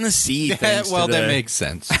of Tennessee things. Well, that today. makes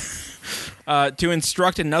sense. To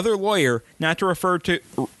instruct another lawyer not to refer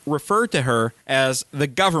to her as the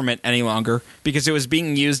government any longer because it was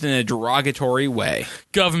being used in a derogatory way.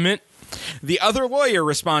 Government. The other lawyer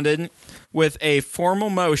responded with a formal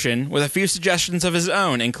motion with a few suggestions of his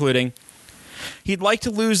own, including he'd like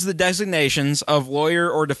to lose the designations of lawyer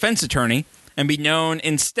or defense attorney and be known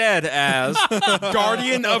instead as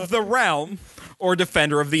guardian of the realm or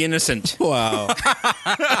defender of the innocent. Wow.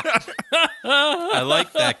 I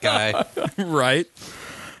like that guy. Right.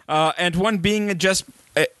 And one being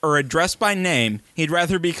or addressed by name, he'd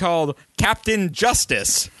rather be called Captain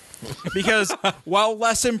Justice. Because while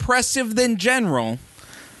less impressive than General,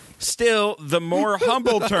 still the more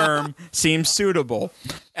humble term seems suitable.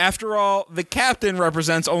 After all, the captain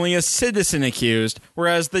represents only a citizen accused,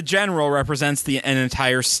 whereas the general represents an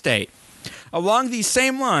entire state. Along these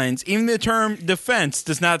same lines, even the term defense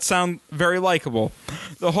does not sound very likable.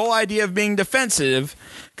 The whole idea of being defensive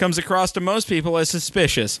comes across to most people as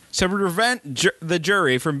suspicious. So to prevent the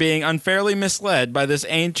jury from being unfairly misled by this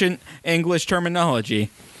ancient English terminology,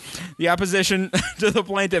 the opposition to the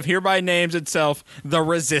plaintiff hereby names itself the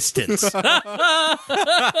Resistance.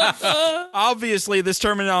 Obviously, this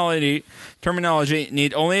terminology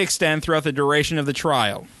need only extend throughout the duration of the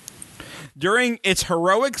trial. During its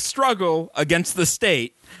heroic struggle against the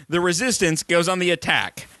state, the Resistance goes on the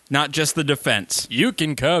attack, not just the defense. You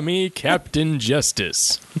can call me Captain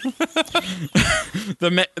Justice.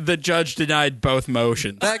 The judge denied both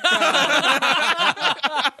motions.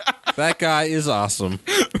 That guy is awesome.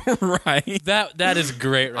 Right. That is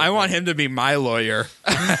great. I want him to be my lawyer.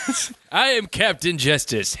 I am Captain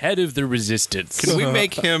Justice, head of the Resistance. Can we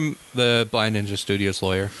make him the Blind Ninja Studios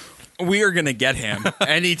lawyer? We are going to get him.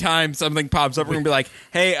 Anytime something pops up, we're going to be like,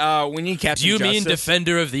 hey, we need Captain Do you Justice. mean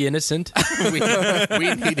defender of the innocent? We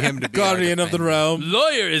need him to be Guardian our of the defender. realm.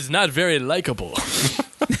 Lawyer is not very likable.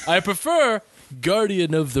 I prefer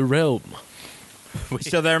Guardian of the Realm. You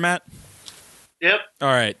still there, Matt? Yep. All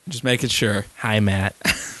right, just making sure. Hi, Matt.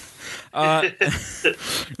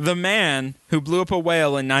 The man who blew up a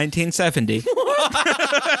whale in 1970.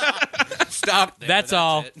 Stop there. That's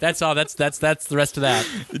all. That's the rest of that.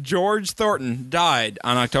 George Thornton died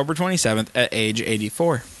on October 27th at age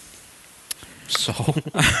 84. So,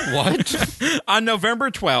 what? On November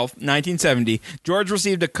 12th, 1970, George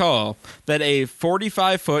received a call that a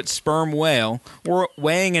 45-foot sperm whale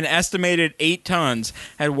weighing an estimated 8 tons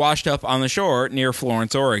had washed up on the shore near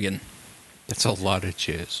Florence, Oregon. That's a lot of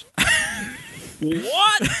jizz.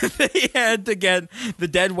 What? They had to get the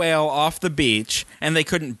dead whale off the beach, and they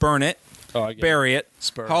couldn't burn it, bury it,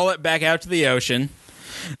 Sperm. haul it back out to the ocean.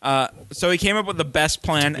 So he came up with the best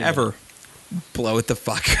plan ever. Blow it the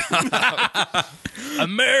fuck up.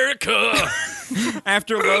 America!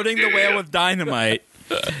 After loading the whale with dynamite,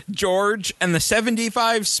 George and the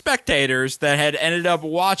 75 spectators that had ended up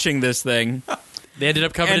watching this thing, They ended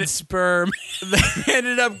up covered And- in sperm. they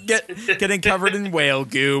ended up getting covered in whale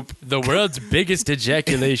goop. The world's biggest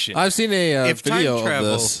ejaculation. I've seen a If time video of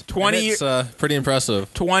travel- this. 20 and it's pretty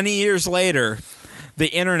impressive. 20 years later, the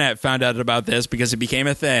internet found out about this because it became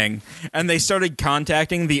a thing, and they started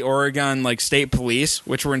contacting the Oregon state police,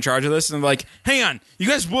 which were in charge of this, and they're like, hang on, you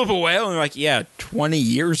guys blew up a whale? And they're like, yeah, 20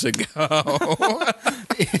 years ago.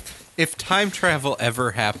 If time travel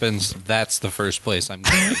ever happens, that's the first place I'm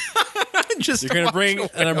going. Just You're going to bring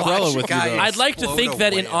an umbrella with you, guy- though. I'd like to Explode think a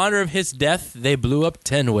that in whale. honor of his death, they blew up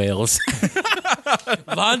 10 whales,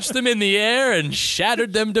 launched them in the air, and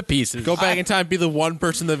shattered them to pieces. Go back in time, be the one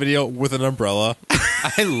person in the video with an umbrella.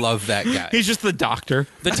 I love that guy. He's just the doctor.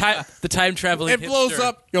 The time traveling. It blows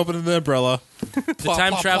up, you open the umbrella. The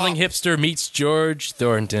time traveling hipster meets George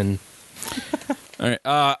Thornton. All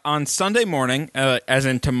right. On Sunday morning, as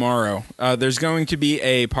in tomorrow, there's going to be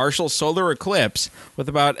a partial solar eclipse with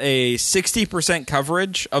about a 60%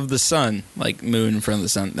 coverage of the sun, like moon in front of the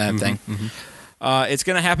sun, that thing. It's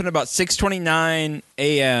going to happen about 6:29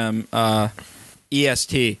 a.m.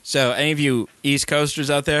 EST. So any of you East Coasters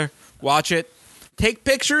out there, watch it. Take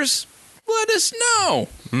pictures. Let us know.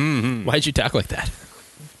 Why'd you talk like that?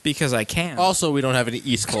 Because I can. Also, we don't have any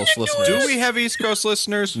East Coast listeners. Do we have East Coast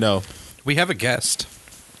listeners? No. We have a guest.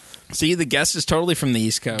 See, the guest is totally from the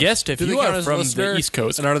East Coast. Guest, if Do they you count are as from listener? the East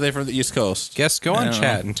Coast. And are they from the East Coast? Guest, go on No.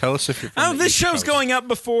 chat and tell us if you're from Oh, the this East show's Coast. going up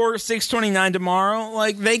before 6:29 tomorrow.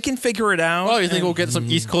 Like, they can figure it out. Oh, you think we'll get some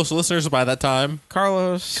East Coast listeners by that time?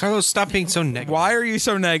 Carlos, Carlos, stop being so negative. why are you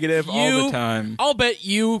so negative all the time? I'll bet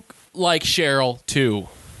you like Cheryl, too.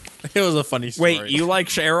 It was a funny story. Wait, you like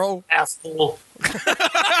Cheryl? Asshole.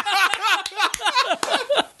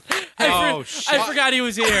 Oh, shit. I forgot he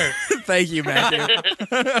was here. Thank you, Matthew.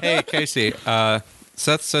 Hey, Casey.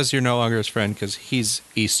 Seth says you're no longer his friend because he's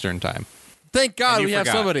Eastern time. Thank God And you we have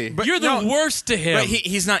forgot. somebody. But You're the no, worst to him. But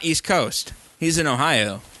he's not East Coast. He's in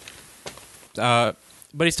Ohio. But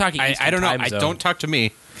he's talking I Eastern don't know. time I zone. don't talk to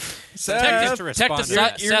me. Tech to to respond.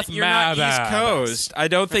 Seth You're not Mabas. East Coast. I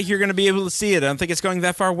don't think you're going to be able to see it. I don't think it's going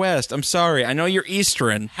that far west. I'm sorry. I know you're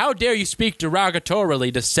Eastern. How dare you speak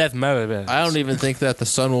derogatorily to Seth Mabas? I don't even think that the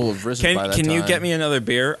sun will have risen by that Can time. you get me another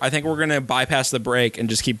beer? I think we're going to bypass the break and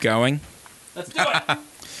just keep going. Let's do it.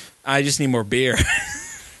 I just need more beer.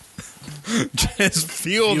 Just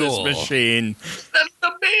fuel this Fuel. machine. Send the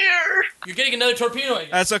You're getting another torpedo. I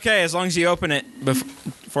guess. That's okay, as long as you open it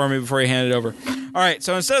for me before you hand it over. All right,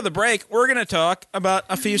 so instead of the break, we're going to talk about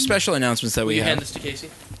a few special announcements that Will we you have. hand this to Casey?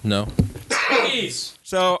 No. Please.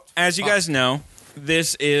 So, as you guys know,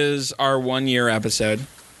 this is our 1-year episode,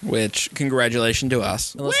 which, congratulations to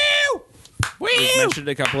us. Woo! We've mentioned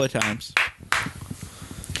it a couple of times.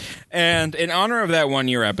 And in honor of that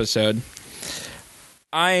 1-year episode,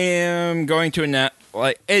 I am going to announce...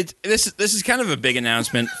 This is kind of a big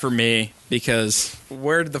announcement for me because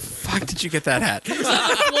where the fuck did you get that hat?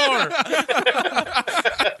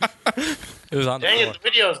 It was on the Dang floor. it, the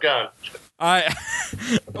video's gone.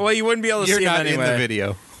 Well, you wouldn't be able to You're see not him anyway. in the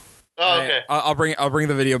video. Oh, okay. I'll bring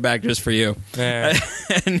the video back just for you. Yeah.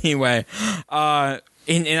 Anyway,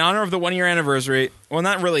 in honor of the 1-year anniversary, well,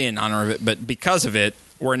 not really in honor of it, but because of it,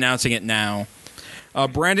 we're announcing it now.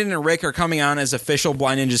 Brandon and Rick are coming on as official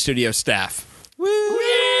Blind Ninja Studio staff. Woo!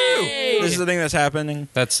 This is the thing that's happening.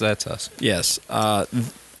 That's us. Yes.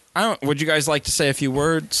 Would you guys like to say a few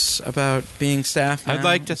words about being staff? I'd now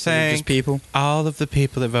like to instead of thank just people. all of the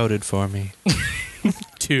people that voted for me.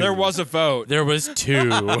 2. There was a vote. There was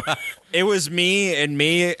 2. It was me, and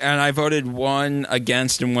I voted 1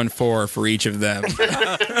 against and 1 for each of them.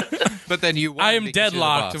 But then you won I am because you're the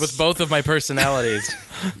deadlocked boss. with both of my personalities.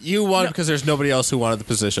 You won because there's nobody else who wanted the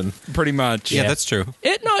position. Pretty much. Yeah, that's true.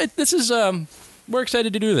 This is we're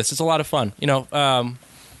excited to do this. It's a lot of fun.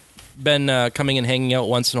 Been coming and hanging out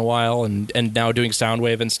once in a while, and now doing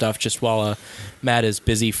Soundwave and stuff. Just while Matt is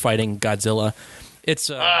busy fighting Godzilla. It's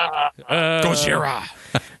Gojira.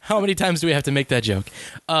 How many times do we have to make that joke?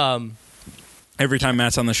 Every time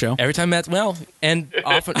Matt's on the show. Every time Matt's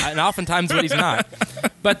oftentimes when he's not.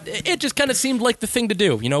 But it just kind of seemed like the thing to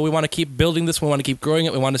do. We want to keep building this. We want to keep growing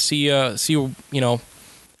it. We want to see how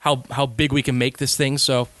big we can make this thing.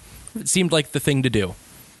 So it seemed like the thing to do.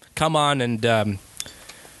 Come on and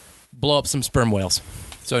blow up some sperm whales.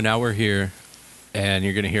 So now we're here, and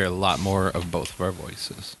you're going to hear a lot more of both of our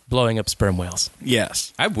voices. Blowing up sperm whales.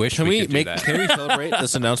 Yes. I wish Can we could do that. Can we celebrate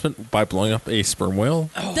this announcement by blowing up a sperm whale?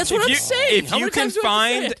 That's what I'm saying. If How you many can times do I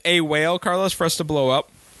have to say find it? a whale, Carlos, for us to blow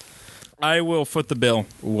up, I will foot the bill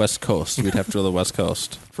West Coast. We'd have to go to the West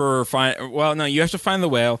Coast. for well, no, you have to find the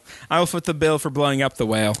whale. I will foot the bill for blowing up the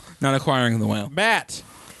whale, not acquiring the whale. Matt,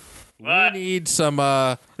 What? we need some.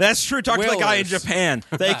 That's true. Talk to the guy in Whalers. Japan.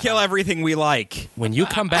 They kill everything we like. When you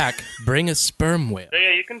come back, bring a sperm whale.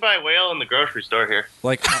 Yeah, you can buy whale in the grocery store here.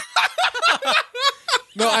 Like,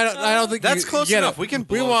 No, I don't think That's you close get enough. it. We can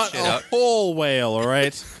We blow want shit a up. whole whale. All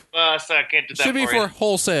right. I can't do that Should be for for you.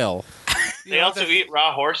 wholesale. They also eat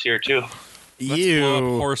raw horse here, too. Blow up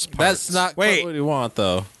you. horse parts. That's not Wait. quite what we want,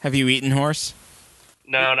 though. Have you eaten horse?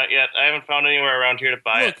 No, not yet. I haven't found anywhere around here to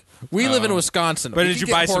buy Look, it. we live in Wisconsin. But We did can you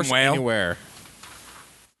get buy some horse whale? Anywhere.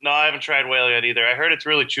 No, I haven't tried whale yet either. I heard it's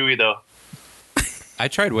really chewy, though. I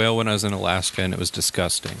tried whale when I was in Alaska, and it was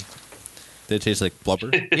disgusting. They taste like blubber.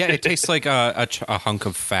 Yeah, it tastes like a hunk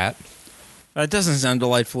of fat. That doesn't sound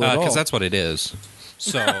delightful at all. Because that's what it is.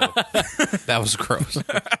 So that was gross.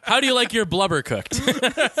 How do you like your blubber cooked?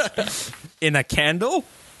 In a candle?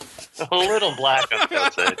 A little black on the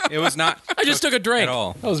outside. It was not. I just took a drink. At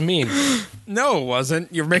all. That was mean. No, it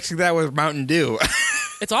wasn't. You're mixing that with Mountain Dew.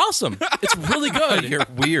 It's awesome. It's really good. You're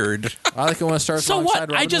weird. I like it when it starts. So what?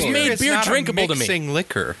 alongside I just Robin made Williams. It's beer not drinkable a to me. mixing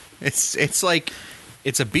liquor. It's like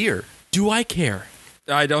it's a beer. Do I care?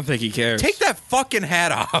 I don't think he cares. Take that fucking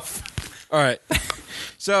hat off. All right.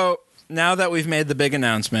 So now that we've made the big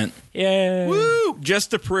announcement, Yeah. woo,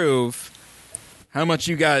 just to prove how much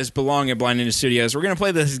you guys belong at Blind Ninja Studios, we're going to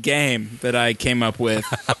play this game that I came up with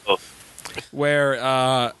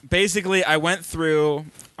where basically I went through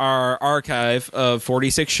our archive of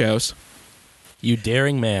 46 shows. You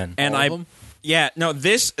daring man. And All of them?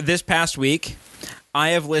 this past week, I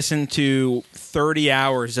have listened to 30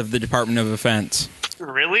 hours of the Department of Defense.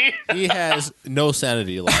 Really? He has no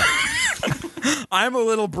sanity left. I'm a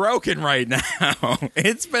little broken right now.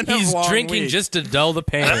 It's been He's a long drinking week. just to dull the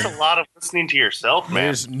pain. That's a lot of listening to yourself, man.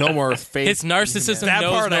 There's no more faith. His narcissism That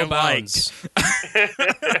knows part no I bounds.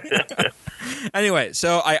 Anyway,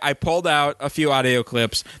 so I pulled out a few audio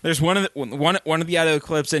clips. There's one of the audio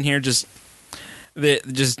clips in here that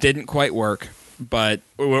just didn't quite work, but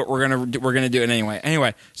we're gonna do it anyway.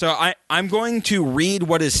 Anyway, so I'm going to read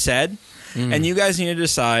what is said, and you guys need to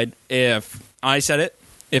decide if I said it,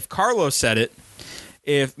 if Carlos said it,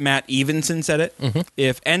 if Matt Evenson said it,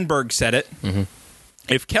 if Enberg said it,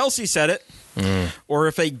 if Kelsey said it, or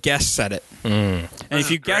if a guest said it. And if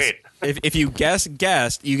you guess, great. if you guess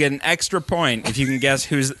guest, you get an extra point if you can guess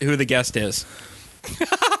who the guest is.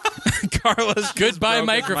 Carlos, just Goodbye,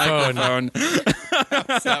 broke his microphone. microphone.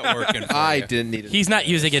 How's that working for I you? didn't need it. He's not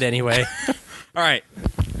using it anyway. All right.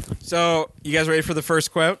 So, you guys ready for the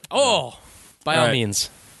first quote? Oh, by all All right. means.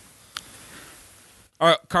 All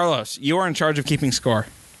right, Carlos, you are in charge of keeping score.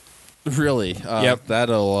 Really? Yep.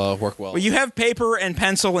 That'll work well. Well, you have paper and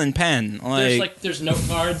pencil and pen. There's note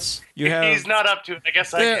cards. you If have. he's not up to it, I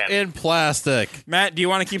guess I They're can. in plastic. Matt, do you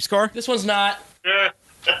want to keep score? This one's not.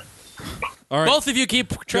 All right. Both of you keep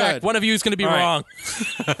track. Good. One of you is going to be All right.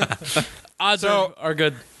 wrong. Odds So- are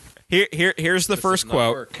good. Here's the first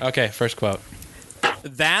quote. Okay, first quote.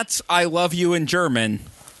 That's I love you in German.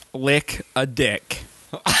 Lick a dick.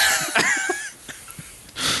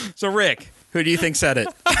 So, Rick, who do you think said it?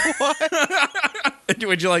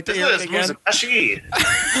 Would you like to hear it This is again? Musashi.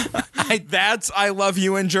 That's I love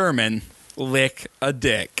you in German. Lick a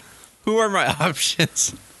dick. Who are my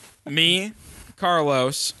options? Me,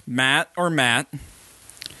 Carlos, Matt,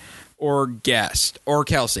 or guest, or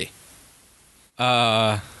Kelsey.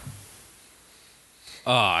 I'm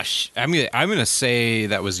gonna say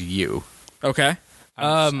that was you. Okay.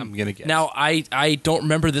 I'm gonna guess. Now, I don't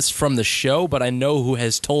remember this from the show, but I know who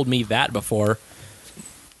has told me that before.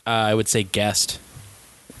 I would say guest.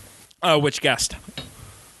 Which guest?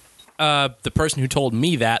 The person who told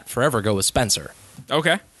me that forever ago was Spencer.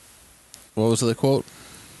 Okay. What was the quote?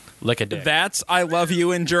 Lick a dick. That's I love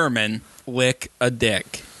you in German. Lick a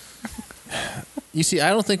dick. You see, I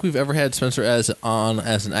don't think we've ever had Spencer as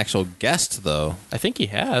an actual guest, though. I think he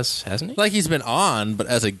has, hasn't he? Like he's been on, but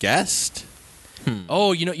as a guest,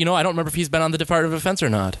 Oh, you know, I don't remember if he's been on the Department of Defense or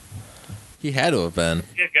not. he had to have been.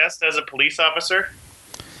 You guessed as a police officer?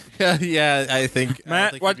 Yeah, I think.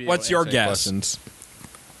 Matt, what's your guess? Questions.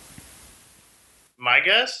 My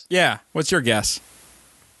guess? Yeah. What's your guess?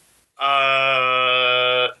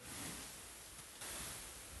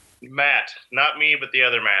 Matt. Not me, but the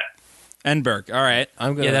other Matt. Enberg. All right.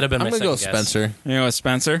 I'm gonna. Yeah, that'd have been I'm my gonna go second guess. Spencer. You know what,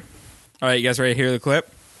 Spencer? All right, you guys ready to hear the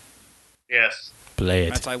clip? Yes. Play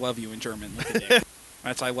it. That's I love you in German. Lick a dick.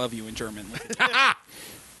 That's I love you in German. Lick a dick.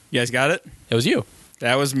 You guys got it? It was you.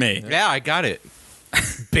 That was me. yeah, I got it.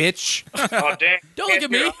 Bitch. Oh, dang. Don't Can't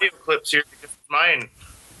look at hear me. audio clips here because it's mine.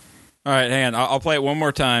 All right, hang on. I'll play it one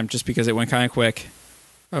more time just because it went kind of quick.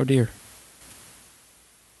 Oh, dear.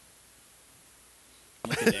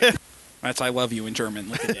 Lick a dick. That's I love you in German.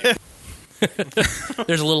 Lick a dick.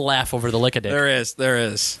 There's a little laugh over the lick a dick. There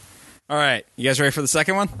is. All right, you guys ready for the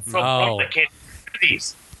second one? No. I can't hear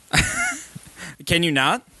these. Can you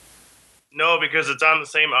not? No, because it's on the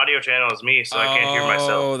same audio channel as me, so I can't hear myself.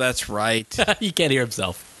 Oh, that's right. He can't hear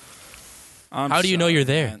himself. I'm How do you know sorry, you're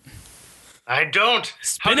there? man. I don't.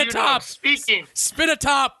 Spin How a do you know I'm top. speaking. Spin a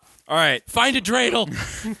top. All right. Find a dreidel.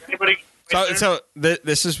 Anybody?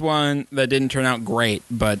 This is one that didn't turn out great,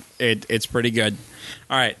 but it's pretty good.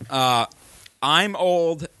 All right. I'm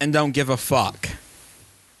old and don't give a fuck.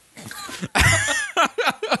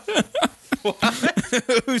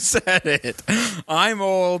 Who said it? I'm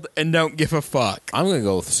old and don't give a fuck. I'm gonna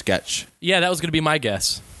go with sketch. Yeah, that was going to be my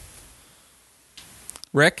guess.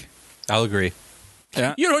 Rick? I'll agree.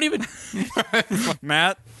 Yeah. You don't even.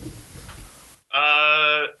 Matt?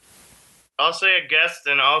 I'll say a guest,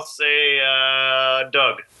 and I'll say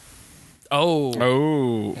Doug. Oh.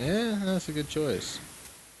 Oh. Yeah, that's a good choice.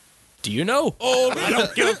 Do you know? Old, I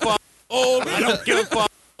don't give a fuck. Old, I don't give a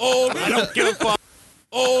fuck. Old, I don't give a fuck.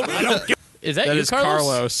 Old, I don't give Is that That you, is Carlos?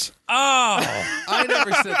 Carlos. Oh. I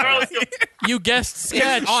never said Carlos, that. You guessed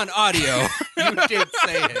sketch. On audio, you did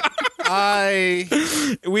say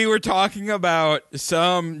it. We were talking about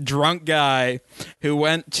some drunk guy who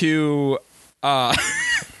went to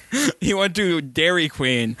he went to Dairy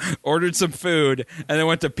Queen, ordered some food, and then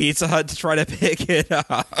went to Pizza Hut to try to pick it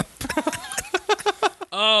up.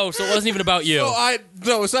 Oh, so it wasn't even about you.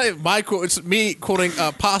 No, it's not even my quote. It's me quoting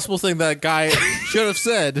a possible thing that guy should have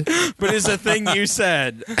said. But it's a thing you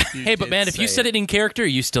said. Hey, but man, if you said it in character,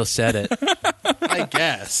 you still said it. I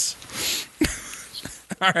guess.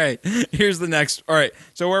 All right, here's the next. All right,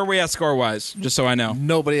 so where are we at score-wise? Just so I know.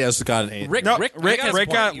 Nobody has gotten anything. Rick, No, Rick, Rick got his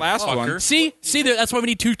got point. last one. See, that's why we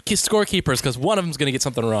need two scorekeepers because one of them's going to get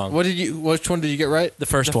something wrong. Which one did you get right? The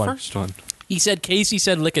first one. First one. He said Casey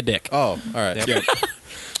said lick a dick. Oh, all right. Yep.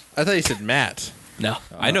 I thought you said Matt. No.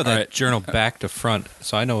 I know that All right. journal back to front,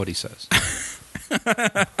 so I know what he says.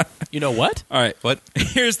 You know what? All right, What?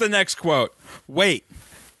 here's the next quote. Wait,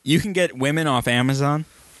 you can get women off Amazon?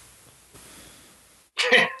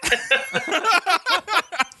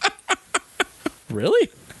 Really?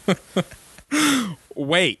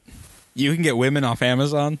 Wait, you can get women off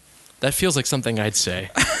Amazon? That feels like something I'd say.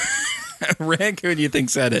 Rick, who do you think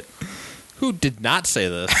said it? Who did not say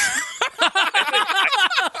this?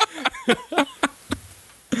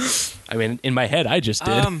 I mean, in my head, I just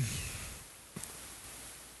did.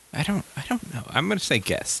 I don't know. I'm going to say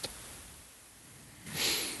guest.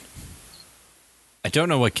 I don't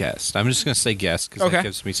know what guest. I'm just going to say guest because Okay. that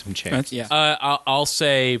gives me some chance. Yeah. I'll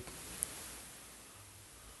say.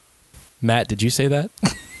 Matt, did you say that?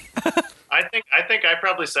 I think I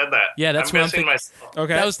probably said that. Yeah, that's I'm what I'm guessing thinking. myself.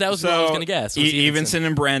 Okay. That was what I was So, gonna guess, was Evenson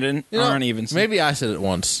and Brandon You know, are on Evenson. Maybe I said it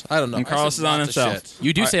once. I don't know. And I Carlos said is on lots of himself. shit.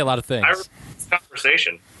 You do say a lot of things. I remember this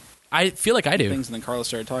conversation. I feel like I do. things, and then Carlos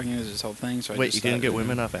started talking. It was this whole thing. So I Wait, just you didn't started- get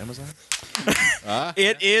women off Amazon?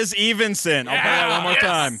 It is Evenson. I'll play that one more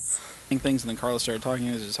time. Things, and then Carlos started talking.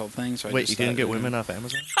 It was this whole thing. So I Wait, just you didn't get started- women off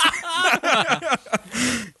Amazon?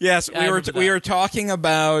 Yes, Yeah, I remember we that. were talking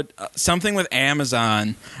about something with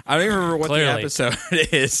Amazon. I don't even remember what Clearly. the episode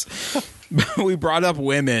is. But we brought up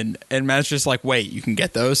women, and Matt's just like, "Wait, you can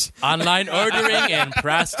get those?" Online ordering and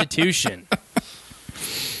prostitution.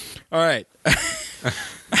 All right.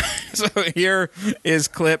 So here is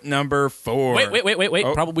clip number 4. Wait.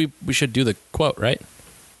 Oh. Probably we should do the quote, right?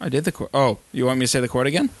 I did the quote. Oh, you want me to say the quote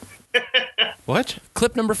again? What?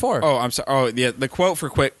 Clip number 4. Oh, I'm sorry. Oh, yeah, the quote for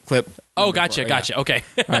quick clip. Oh, number gotcha, 4, gotcha. Okay.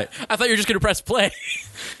 Right. I thought you were just going to press play.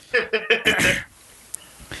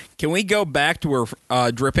 Can we go back to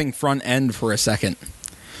her dripping front end for a second?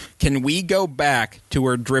 Can we go back to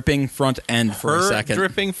her dripping front end for a Her second?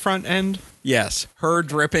 dripping front end? Yes, her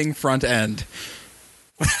dripping front end.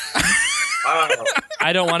 Oh,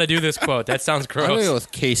 I don't want to do this quote. That sounds I'm gonna go gross.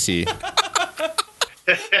 with Casey.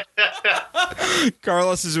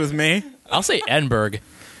 Carlos is with me. I'll say Enberg.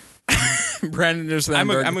 Brandon is with I'm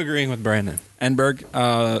Enberg. agreeing with Brandon. Enberg.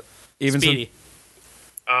 Evenson. Speedy.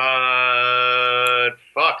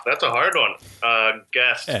 fuck, that's a hard one.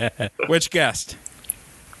 Guest. Which guest?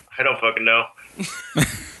 I don't fucking know.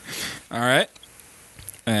 All right.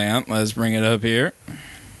 Hang on, let's bring it up here.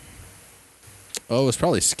 Oh, it was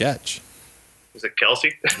probably Sketch. Is it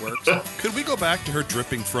Kelsey? Could we go back to her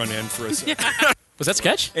dripping front end for a second? Was that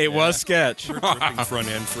sketch? It was sketch. Her dripping front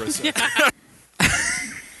end for a second.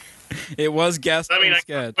 It was guest I mean, and I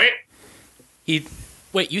sketch. wait.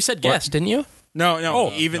 Wait, you said guest, didn't you? No,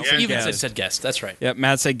 Oh, Evenson even guest. said guest. That's right. Yep,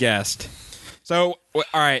 Matt said guest. So, all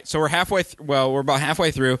right. So we're halfway. We're about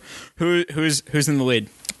halfway through. Who's in the lead?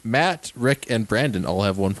 Matt, Rick, and Brandon all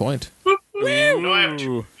have 1 point. No, I have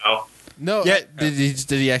two. Oh. No, Yeah. did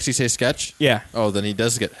he actually say Sketch? Yeah. Oh, then he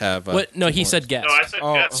does have. What? No, 2 he points. said guest. No, I said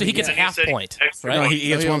Oh, guest. so he gets And a half said point, extra right? No, point. he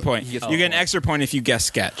gets No, 1 point. he gets You get an extra point if you guess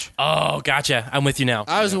sketch. Oh, gotcha. I'm with you now.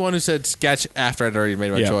 I was the one who said Sketch after I'd already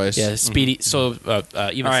made my Yeah. choice. Yeah, Speedy. So Evans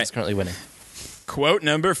All right. is currently winning. Quote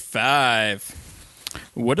number 5.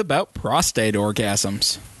 What about prostate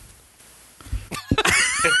orgasms?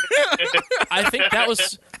 I think that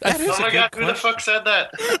was. Oh my god, who the fuck said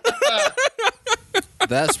that?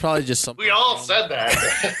 That's probably just something. We all said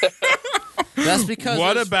that. That's because.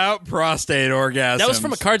 What there's- about prostate orgasms? That was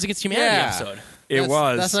from a Cards Against Humanity Yeah. episode. It that's-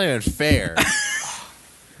 was. That's not even fair.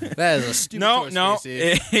 That is a stupid no, choice, no.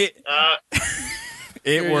 Casey.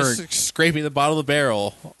 It You're worked. just scraping the bottom of the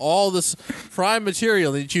barrel. All this prime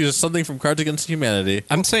material, and you choose something from Cards Against Humanity.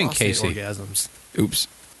 I'm saying Prostate Casey. orgasms. Oops.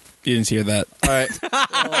 You didn't hear that. All right.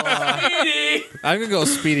 I'm gonna go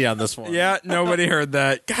Speedy on this one. Yeah, nobody heard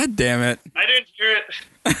that. God damn it. I didn't hear it.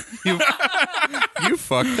 You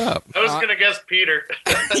fucked up. I was gonna guess Peter.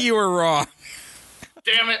 You were wrong.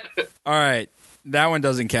 Damn it. All right. That one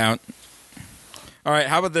doesn't count. All right,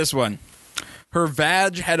 how about this one? Her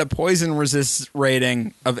vag had a poison resist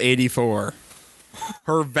rating of 84.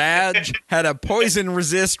 Her vag had a poison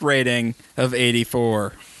resist rating of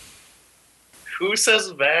 84. Who says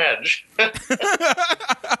vag?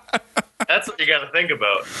 That's what you gotta think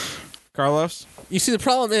about. Carlos? You see, the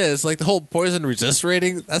problem is, like, the whole poison resist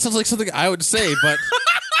rating, that sounds like something I would say, but.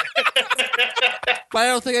 But I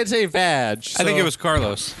don't think I'd say vag. I think so it was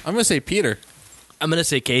Carlos. I'm gonna say Peter. I'm going to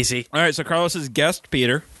say Casey. All right, so Carlos is guest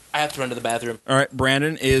Peter. I have to run to the bathroom. All right,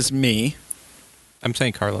 Brandon is me. I'm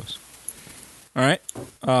saying Carlos. All right.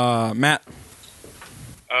 Matt.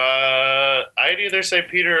 I'd either say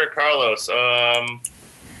Peter or Carlos.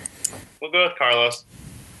 We'll go with Carlos.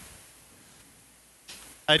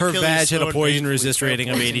 I'd Her kill you vag had slow a and poison painfully, resist so rating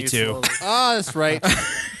of poison you 82. slowly. Ah, that's right.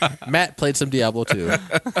 Matt played some Diablo 2.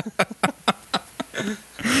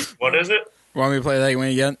 What is it? Want me to play that one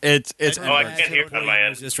again? It's Oh, I can't hear it on my end.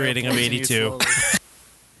 Resist rating of 82.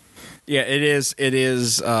 yeah, it is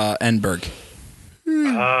Enberg.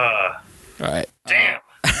 All right. Damn.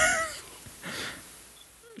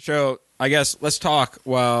 So I guess let's talk.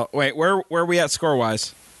 Well, wait, where are we at score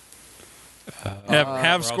wise? Have we're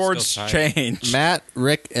all scores still tied. changed? Matt,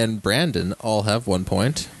 Rick, and Brandon all have 1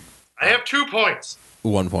 point. I have 2 points.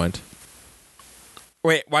 1 point.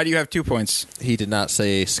 Wait, why do you have 2 points? He did not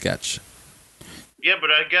say sketch. Yeah, but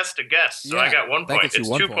I guessed a guess, so Yeah, I got 1 that point. gets you It's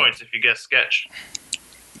 1 2 point. points if you guess sketch.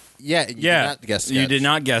 Yeah, you Yeah, did not guess sketch. you did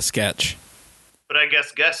not guess sketch. But I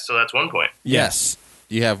guessed guess, so that's 1 point. Yes.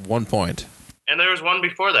 You have 1 point. And there was one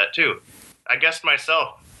before that, too. I guessed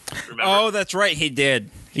myself. Remember? Oh, that's right. He did.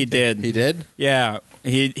 He did. He did? Yeah.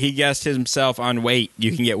 He guessed himself on Wait,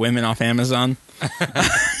 you can get women off Amazon.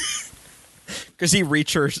 Because he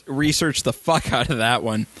researched the fuck out of that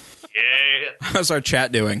one. Yeah. How's our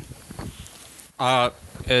chat doing?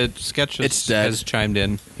 Sketch It's dead. has chimed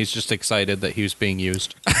in. He's just excited that he was being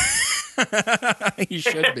used. He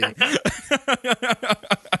should be.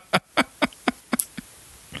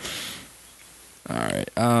 All right.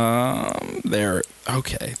 There.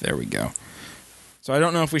 Okay. There we go. So I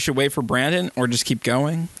don't know if we should wait for Brandon or just keep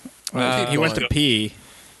going. He went to pee.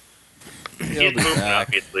 He's moving,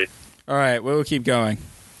 obviously. All right. We'll keep going.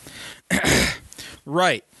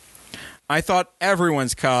 Right. I thought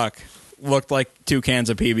everyone's cock looked like 2 cans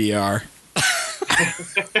of PBR.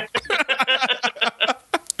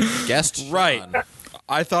 Guessed Right. Sean.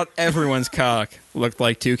 I thought everyone's cock looked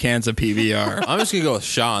like 2 cans of PBR. I'm just going to go with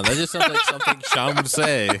Sean. That just sounds like something Sean would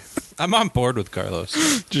say. I'm on board with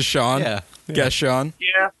Carlos. Just Sean? Yeah. Guess Sean?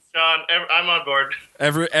 Yeah, Sean, I'm on board.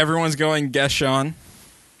 Everyone's going guess Sean?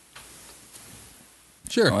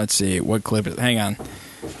 Sure. Oh, let's see. What clip is hang on.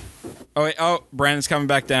 Oh, wait. Oh, Brandon's coming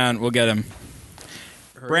back down. We'll get him.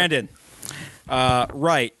 Brandon.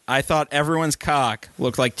 Right. I thought everyone's cock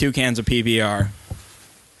looked like 2 cans of PBR.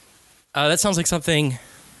 That sounds like something.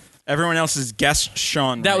 Everyone else is guess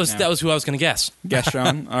Sean. That right was now. that was who I was going to guess. Guess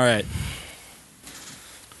Sean? All right.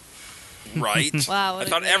 Right. Wow, what I a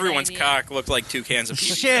thought great everyone's idea. cock looked like 2 cans of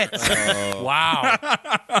PBR. Shit! Wow.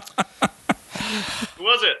 Who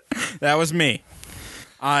was it? That was me.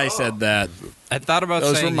 I said that. I thought about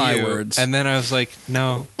Those saying were my you, words. and then I was like,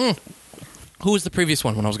 no. Who was the previous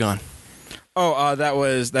one when I was gone? Oh, that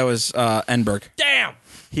was Enberg. Damn!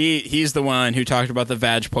 He's the one who talked about the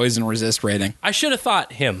vag poison resist rating. I should have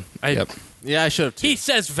thought him. Yep. Yeah, I should have too. He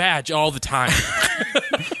says vag all the time.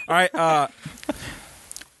 All right.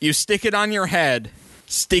 You stick it on your head.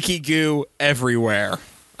 Sticky goo everywhere.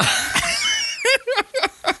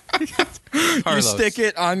 You Carlos. stick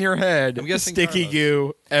it on your head. I'm guessing sticky Carlos.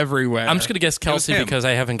 goo everywhere. I'm just going to guess Kelsey him. because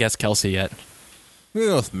I haven't guessed Kelsey yet. I'm going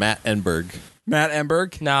to go with Matt Enberg. Matt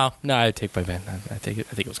Enberg. No, I take my van. I think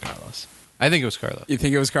it was Carlos. I think it was Carlos. You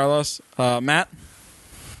think it was Carlos? Matt?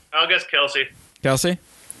 I'll guess Kelsey. Kelsey?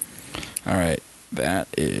 All right. That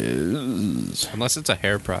is... Unless it's a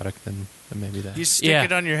hair product, then maybe that. You stick Yeah.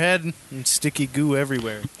 it on your head and sticky goo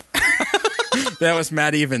everywhere. That was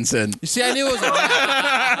Matt Evenson. You see, I knew it was a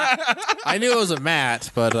Matt. I knew it was a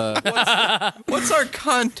Matt, but What's our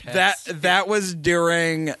context? That was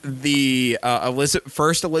during the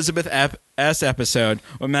first Elizabeth S episode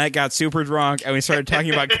when Matt got super drunk and we started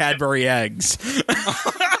talking about Cadbury eggs.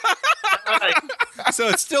 So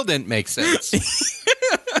it still didn't make sense.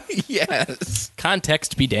 Yes.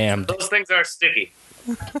 Context be damned. Those things are sticky.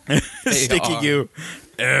 Sticky are. goo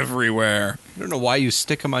everywhere. I don't know why you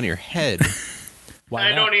stick them on your head. Why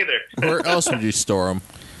I not? don't either. where else would you store them?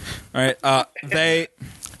 All right.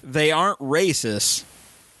 They aren't racist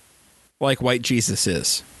like white Jesus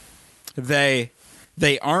is. They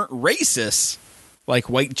aren't racist like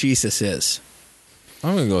white Jesus is.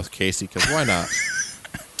 I'm going to go with Casey, because why not?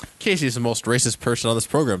 Casey's the most racist person on this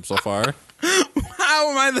program so far. How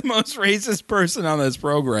am I the most racist person on this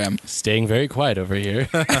program? Staying very quiet over here.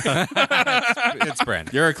 It's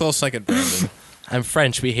Brandon. You're a close second, Brandon. I'm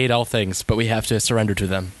French. We hate all things, but we have to surrender to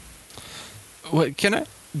them. What, can I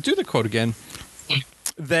do the quote again?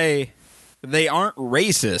 They aren't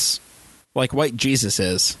racist like white Jesus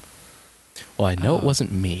is. Well, I know it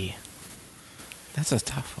wasn't me. That's a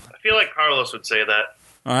tough one. I feel like Carlos would say that.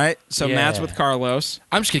 All right. So Yeah. Matt's with Carlos.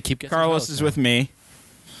 I'm just gonna keep guessing. Carlos is with me.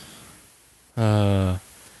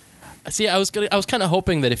 See, I was kind of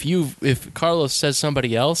hoping that if Carlos says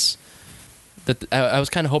somebody else, that I was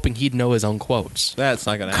kind of hoping he'd know his own quotes. That's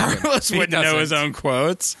not going to happen. Carlos wouldn't know his own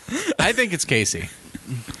quotes. I think it's Casey.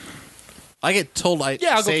 I get told I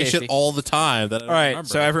Yeah, I'll go say Casey. shit all the time. That I All don't right. remember.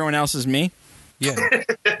 So everyone else is me, Yeah.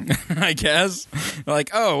 I guess.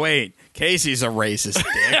 Like, oh wait, Casey's a racist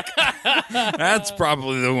dick. That's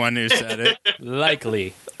probably the one who said it.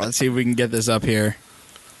 Likely. Let's see if we can get this up here.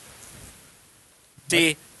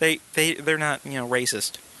 See, they're not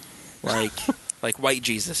racist like white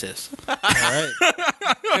Jesus is. All right.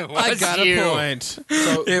 I got a point.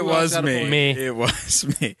 So It who was else got a me. point? Me. It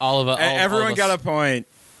was me. All of us. Everyone got a point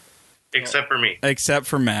Except for me. except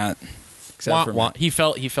for Matt. Except for Matt. He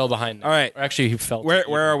fell behind. All right. Or actually, he fell. Where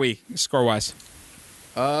are we score wise?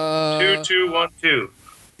 2-2-1-2.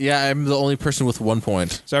 Yeah, I'm the only person with 1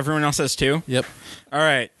 point. So everyone else has 2? Yep. All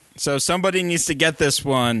right. So somebody needs to get this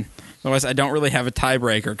one. Otherwise, I don't really have a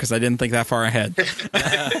tiebreaker because I didn't think that far ahead.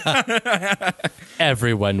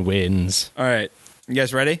 Everyone wins. All right. You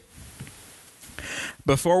guys ready?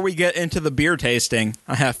 Before we get into the beer tasting,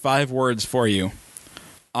 I have 5 words for you.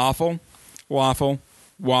 Awful, waffle,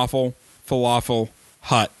 waffle, falafel,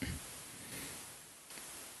 hut.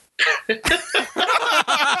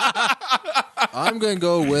 I'm going to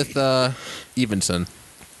go with Evenson.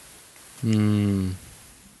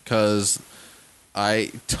 Because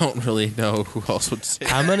I don't really know who else would say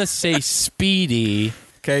I'm going to say Speedy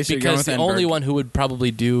Okay, so you're going because with the only Enberg. one who would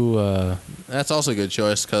probably do That's also a good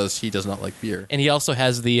choice because he does not like beer. and he also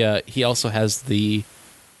has the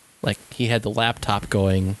like he had the laptop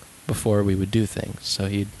going before we would do things. So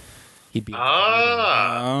he'd be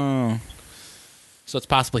Oh. So it's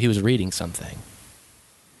possible he was reading something.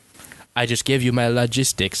 I just give you my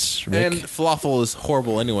logistics, Rick. And falafel is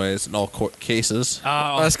horrible anyways in all cases.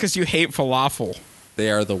 Well, that's because you hate falafel.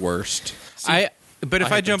 They are the worst. But if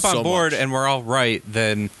I I hate jump them on so board much. and we're all right,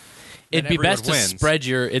 then It'd be everyone best to wins. spread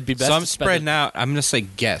your. It'd be best. So I'm to spread spreading out. I'm gonna say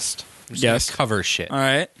guest. I'm just gonna Guest. cover shit. All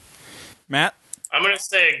right. Matt? I'm gonna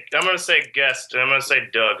say guest, and I'm gonna say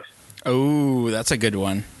Doug. Oh, that's a good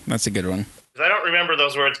one. That's a good one. 'Cause I don't remember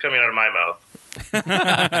those words coming out of my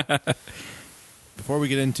mouth. Before we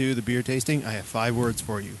get into the beer tasting, I have 5 words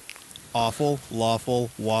for you. Awful,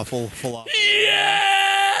 lawful, waffle, falafel.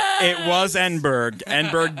 It was Enberg.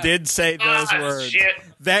 Enberg did say those words. Shit.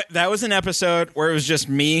 That was an episode where it was just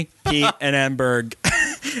me, Pete, and Enberg.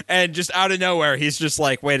 And just out of nowhere, he's just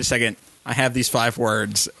like, wait a second. I have these 5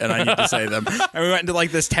 words, and I need to say them. And we went into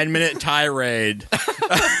like this 10-minute tirade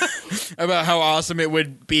about how awesome it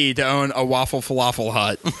would be to own a waffle falafel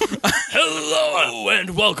hut. Hello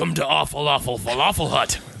and welcome to Awful Falafel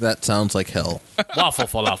Hut. That sounds like hell. Waffle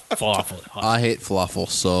Falafel Hut. I hate falafel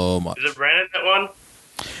so much. Is it Brandon that won?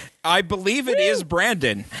 I believe it is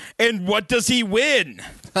Brandon. And what does he win?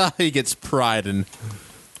 He gets pride in.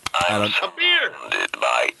 A beer.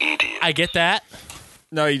 I get that.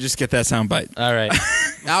 No, you just get that soundbite. All right.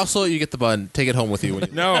 Also, you get the bun. Take it home with you when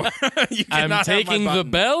you. No, you I'm cannot have taking my the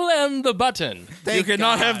button. bell and the button. You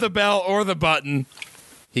cannot have the bell or the button.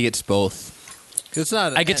 He gets both. 'Cause it's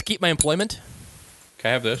not. I get to keep my employment. Can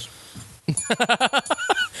I have this?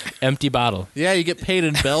 Empty bottle. Yeah, you get paid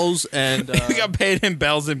in bells and. We got paid in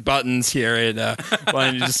bells and buttons here at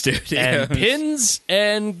Blind Studios. And pins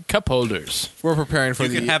and cup holders. We're preparing for You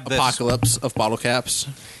can the have this. apocalypse of bottle caps.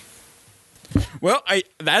 Well,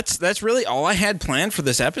 that's really all I had planned for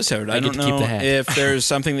this episode. I get don't to keep know the hat. if there's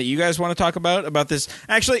something that you guys want to talk about this.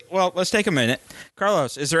 Actually, well, let's take a minute.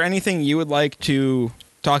 Carlos, is there anything you would like to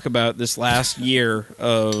talk about this last year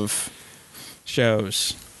of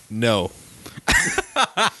shows? No.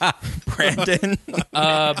 Brandon?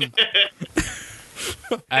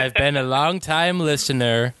 I've been a long time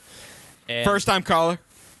listener. And First time caller?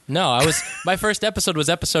 No, my first episode was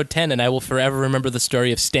episode 10, and I will forever remember the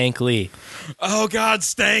story of Stank Lee. Oh, God,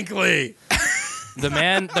 Stankley. The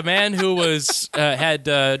man who was had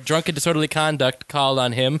drunken disorderly conduct called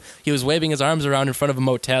on him. He was waving his arms around in front of a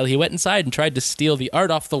motel. He went inside and tried to steal the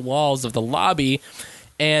art off the walls of the lobby.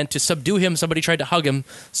 And to subdue him, somebody tried to hug him.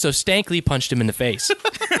 So Stankley punched him in the face.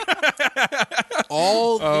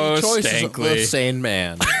 All the choices Stankley. of a sane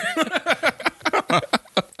man.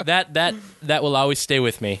 That will always stay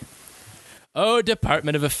with me. Oh,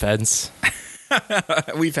 Department of Offense.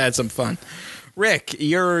 We've had some fun. Rick,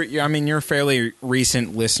 you're a fairly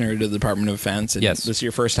recent listener to the Department of Defense. And Yes. This is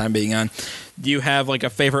your first time being on. Do you have like a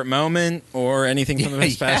favorite moment or anything from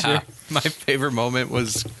the past year? My favorite moment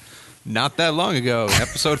was not that long ago,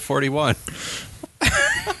 episode 41.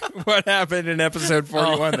 What happened in episode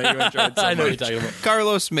 41 that you enjoyed so I know what you're much? talking about.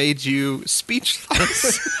 Carlos made you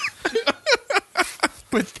speechless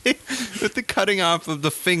with the cutting off of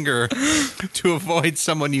the finger to avoid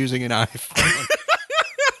someone using an iPhone.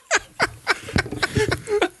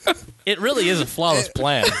 It really is a flawless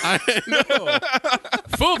plan. I know.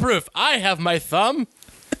 Foolproof. I have my thumb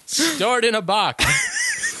stored in a box.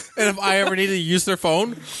 And if I ever need to use their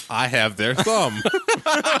phone, I have their thumb.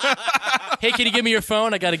 Hey, can you give me your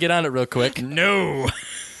phone? I got to get on it real quick. No.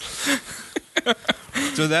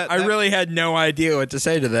 So that I really had no idea what to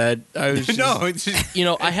say to that. I was just, no, it's just, You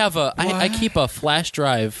know, I keep a flash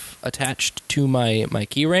drive attached to my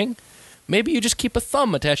key ring. Maybe you just keep a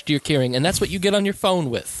thumb attached to your key ring, and that's what you get on your phone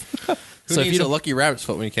with. Who So if needs you a don't, lucky rabbit's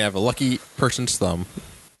foot when you can have a lucky person's thumb?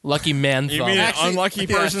 lucky man You thumb, mean an unlucky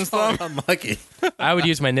person's thumb? Unlucky. I would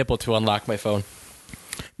use my nipple to unlock my phone.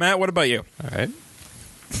 Matt, what about you? all right.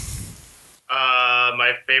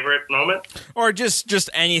 my favorite moment. Or just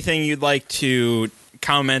anything you'd like to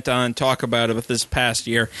comment on, talk about this past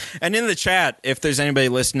year. And in the chat, if there's anybody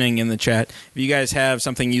listening in the chat, if you guys have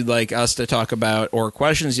something you'd like us to talk about or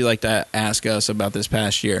questions you'd like to ask us about this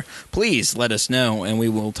past year, please let us know and we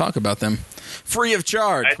will talk about them free of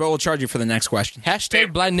charge. But we'll charge you for the next question.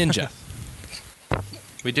 Hashtag Blind Ninja.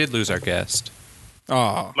 We did lose our guest.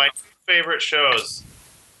 Oh, My two favorite shows.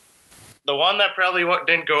 The one that probably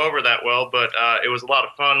didn't go over that well, but it was a lot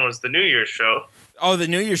of fun, was the New Year's show. oh, the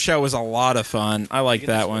New Year's show was a lot of fun. I like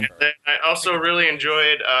that one. And then I also really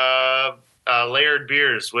enjoyed Layered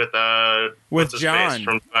Beers with what's his John. face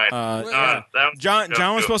from Divine. Yeah. That John was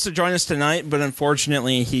too. supposed to join us tonight, but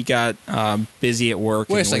unfortunately he got busy at work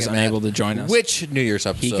Wait a and second, wasn't Matt. able to join us. Which New Year's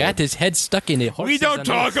episode? He got his head stuck in it. we don't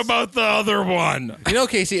talk about the other one. You know,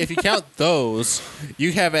 Casey, if you count those,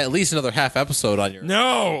 you have at least another half episode on your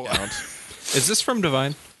No. account. Is this from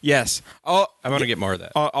Divine? Yes. Oh, I want to get more of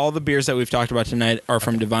that. all the beers that we've talked about tonight are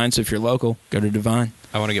from Divine, so if you're local, go to Divine.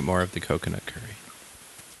 I want to get more of the coconut curry.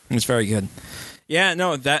 It's very good. Yeah,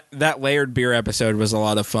 no, that layered beer episode was a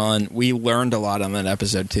lot of fun. We learned a lot on that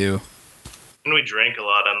episode, too. And we drank a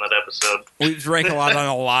lot on that episode. We drank a lot on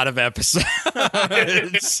a lot of episodes.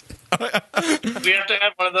 We have to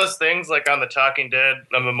have one of those things like on The Talking Dead,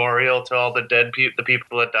 a memorial to all the dead the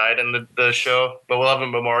people that died in the show. But we'll have a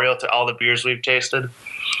memorial to all the beers we've tasted.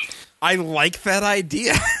 I like that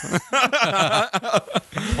idea.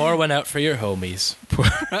 Pour one out for your homies.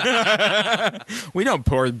 We don't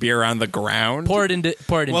pour beer on the ground. Pour it into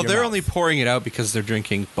Well, your they're mouth. only pouring it out because they're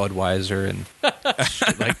drinking Budweiser and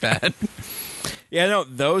shit like that. Yeah, no,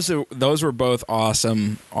 those were both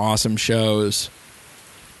awesome shows.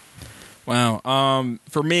 Wow.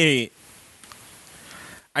 For me,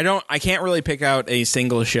 I can't really pick out a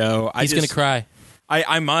single show. He's going to cry.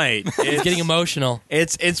 I might. He's getting emotional.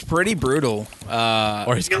 It's pretty brutal.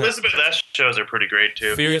 Or he's The Elizabeth S. shows are pretty great,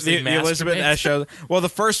 too. furiously The Elizabeth masturbates. S. show. Well, the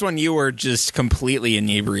first one you were just completely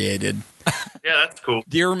inebriated. Yeah, that's cool.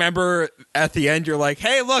 Do you remember at the end? You're like,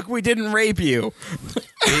 "Hey, look, we didn't rape you."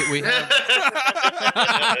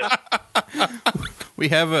 We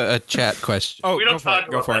have a chat question. Oh, We don't go for it. talk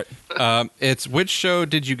Go about for it. It's which show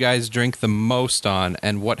did you guys drink the most on,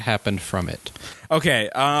 and what happened from it? Okay.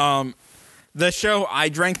 The show I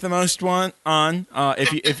drank the most on.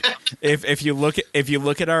 If you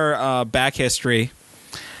look at our back history,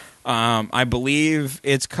 I believe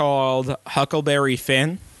it's called Huckleberry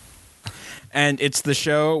Finn, and it's the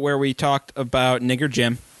show where we talked about Nigger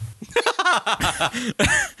Jim.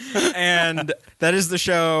 And that is the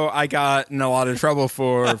show I got in a lot of trouble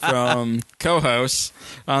for from co-hosts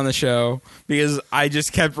on the show because I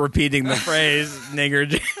just kept repeating the phrase Nigger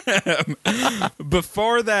Jim.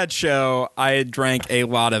 Before that show, I had drank a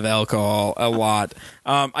lot of alcohol, a lot.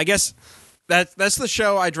 I guess that's the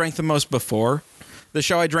show I drank the most before. The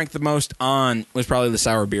show I drank the most on was probably the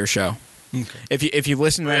Sour Beer Show. Okay. If you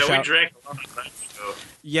listen to that Yeah, show, we drank a lot of that show.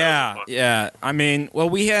 yeah. I mean, well,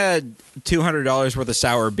 we had $200 worth of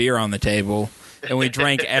sour beer on the table, and we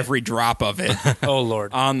drank every drop of it Oh,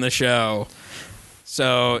 Lord. on the show.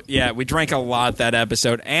 So, yeah, we drank a lot that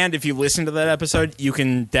episode. And if you listen to that episode, you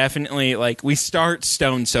can definitely, we start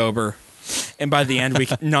stone sober, and by the end,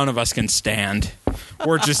 none of us can stand.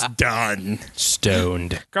 We're just done.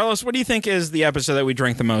 Stoned. Carlos, what do you think is the episode that we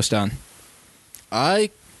drank the most on? I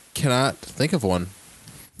cannot think of one.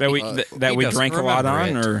 That we he doesn't drank a lot on,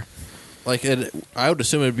 remember or I would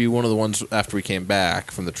assume it'd be one of the ones after we came back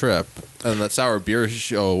from the trip. And that Sour Beer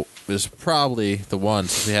Show is probably the one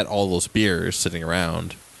since we had all those beers sitting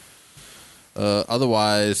around.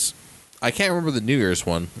 Otherwise, I can't remember the New Year's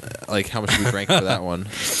one. Like how much we drank for that one.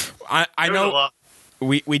 I There was a know lot.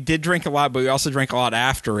 we did drink a lot, but we also drank a lot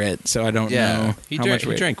after it. So I don't know He how drank, much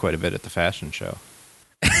we drank quite a bit at the fashion show.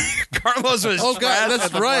 Carlos was. Oh God, trash that's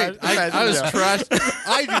at the right. fashion I was show. trash.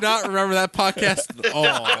 I do not remember that podcast at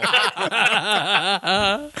all.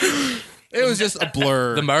 It was just a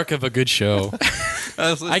blur. The mark of a good show.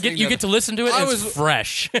 You get to listen to it. I And was- it's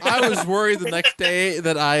fresh. I was worried the next day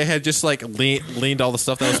that I had just leaned all the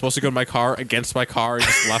stuff that was supposed to go in my car against my car and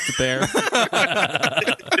just left it there.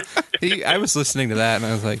 I was listening to that and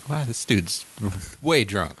I was like, wow, this dude's way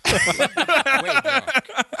drunk. Way drunk.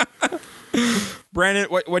 Brandon,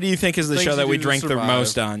 what do you think is the Things show you that we do to drank the survive.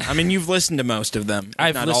 most on? I mean, you've listened to most of them,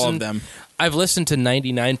 if not all of them. I've listened to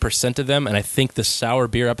 99% of them, and I think the Sour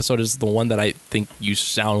Beer episode is the one that I think you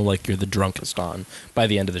sound like you're the drunkest on by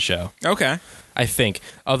the end of the show. Okay. I think.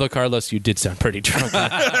 Although, Carlos, you did sound pretty drunk.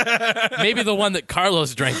 Maybe the one that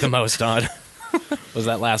Carlos drank the most on was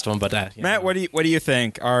that last one. But Matt, what do you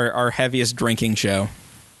think? Our heaviest drinking show?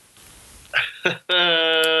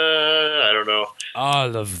 I don't know.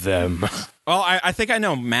 All of them. Well, I think I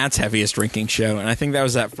know Matt's heaviest drinking show, and I think that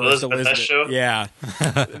was that first Elizabeth show? Yeah,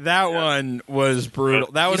 that one was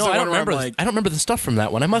brutal. That was the I one don't where I'm remember. like, I don't remember the stuff from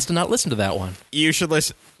that one. I must have not listened to that one. you should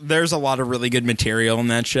listen. There's a lot of really good material in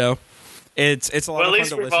that show. It's a lot Well, at of least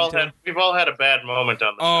fun to we've listen all to. had a bad moment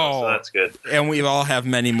on the show, so that's good. And we all have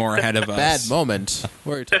many more ahead of us. Bad moment.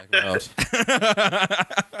 What are you talking about?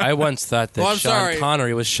 I once thought that Oh, I'm Sean sorry.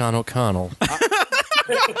 Connery was Sean O'Connell.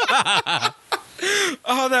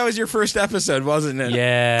 Oh, that was your first episode, wasn't it?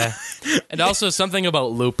 Yeah. And also something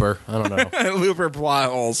about Looper. I don't know. Looper plot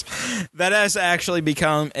holes. That has actually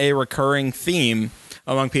become a recurring theme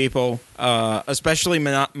among people, especially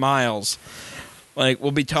Miles. Like,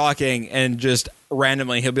 we'll be talking and just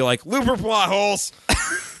randomly he'll be like, Looper plot holes.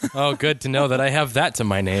 Oh, good to know that I have that to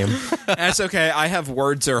my name. That's okay. I have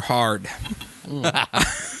words are hard.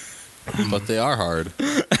 But they are hard.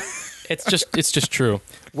 It's just true.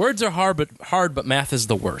 Words are hard, but math is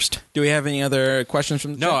the worst. Do we have any other questions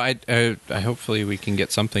from the No, chat? I hopefully we can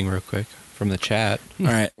get something real quick from the chat. All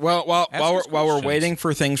right. Well, while us we're questions. waiting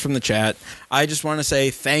for things from the chat, I just want to say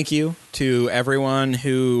thank you to everyone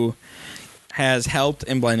who has helped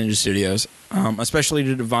in Blind Ninja Studios, especially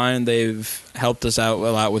to Divine. They've helped us out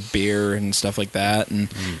a lot with beer and stuff like that,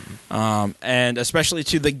 and especially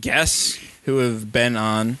to the guests who have been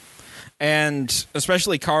on, and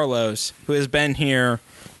especially Carlos, who has been here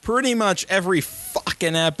pretty much every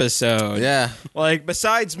fucking episode. Yeah. Like,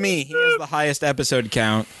 besides me, he has the highest episode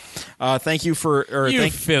count. Thank you for... You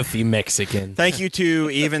filthy Mexican. Thank you to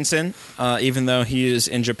Evenson, even though he is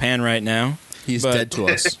in Japan right now. He's But- dead to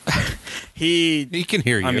us. He can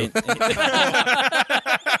hear you. I mean,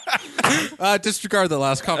 Disregard the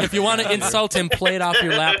last comment. If you want to insult him, play it off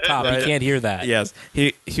your laptop. Right. You can't hear that. yes,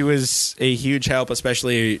 he was a huge help,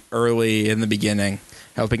 especially early in the beginning,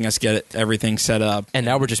 helping us get everything set up. And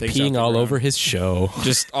now we're just Things peeing out the all ground. over his show.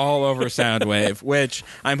 Just all over Soundwave, which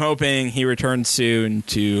I'm hoping he returns soon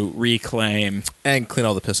to reclaim. And clean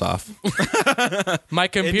all the piss off. My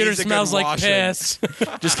computer needs a good smells like washing. piss.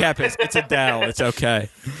 Just cat piss. It's Adele. It's okay.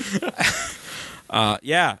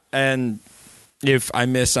 Yeah, and if I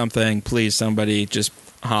miss something, please somebody just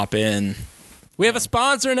hop in. We have a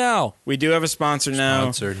sponsor now. We do have a sponsor now.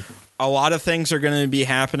 Sponsored. A lot of things are going to be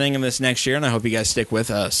happening in this next year, and I hope you guys stick with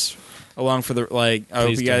us along for the I hope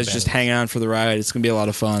Please you don't guys ban just us. hang on for the ride. It's going to be a lot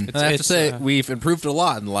of fun. And I have to say, we've improved a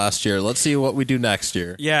lot in the last year. Let's see what we do next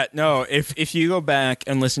year. Yeah, no, if you go back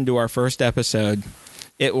and listen to our first episode,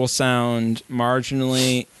 it will sound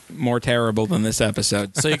marginally more terrible than this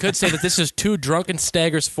episode. So you could say that this is 2 drunken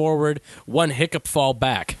staggers forward, 1 hiccup fall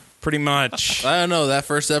back. Pretty much. I don't know. That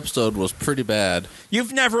first episode was pretty bad.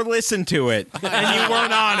 You've never listened to it, and you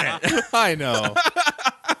weren't on it. I know.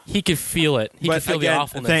 He could feel it. He could feel the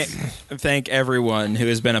awfulness. Thank everyone who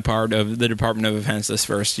has been a part of the Department of Events this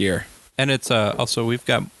first year. And it's also we've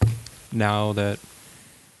got now that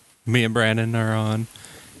me and Brandon are on,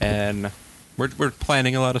 and we're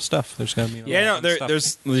planning a lot of stuff. There's gonna be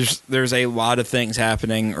There's a lot of things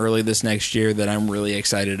happening early this next year that I'm really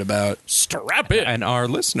excited about. Strap it. and our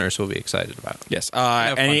listeners will be excited about. Yes.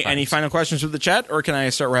 Have fun Any times. final questions with the chat, or can I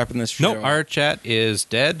start wrapping this show? No, our chat is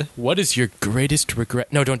dead. What is your greatest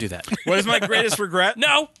regret? No, don't do that. What is my greatest regret?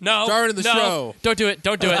 No. Starting the no. show. Don't do it.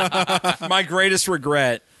 Don't do it. My greatest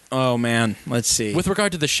regret. Oh man, let's see. With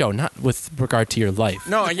regard to the show, not with regard to your life.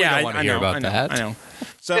 No, yeah, don't wanna I hear know, about I know, that. I know.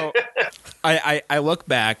 So, I look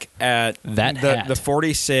back at That hat. the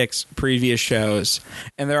 46 previous shows,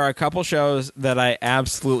 and there are a couple shows that I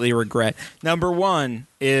absolutely regret. Number one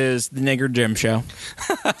is the Nigger Jim show.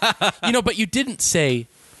 But you didn't say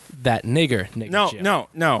that nigger Jim.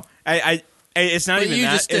 No. It's not But even you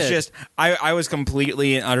that. just It's did. just I was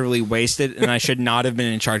completely and utterly wasted, and I should not have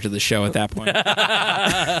been in charge of the show at that point.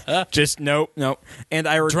 Just nope. And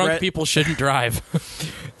I regret Drunk people shouldn't drive.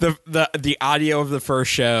 the audio of the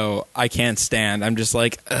first show. I can't stand. I'm just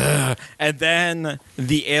like, ugh. And then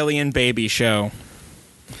the Alien Baby show.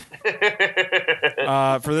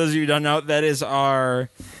 For those of you who don't know, that is our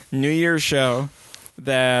New Year's show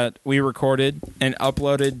that we recorded and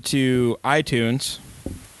uploaded to iTunes.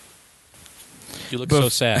 You look so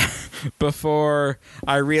sad. Before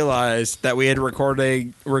I realized that we had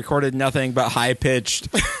recorded nothing but high-pitched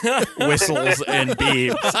whistles and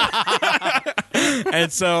beeps.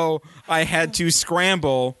 And so I had to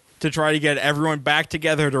scramble to try to get everyone back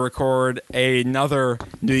together to record another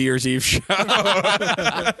New Year's Eve show.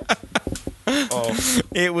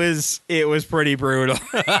 It was pretty brutal.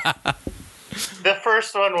 The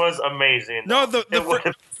first one was amazing. No, the It was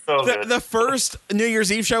So good. The first New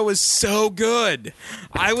Year's Eve show was so good.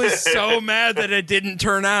 I was so mad that it didn't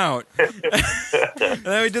turn out. And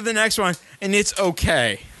then we did the next one, and it's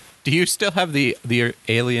okay. Do you still have the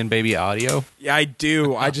alien baby audio? Yeah, I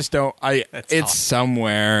do. I just don't. It's awesome.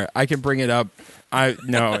 somewhere. I can bring it up. No.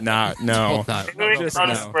 Just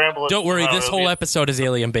unscramble it Don't worry, tomorrow. this whole episode is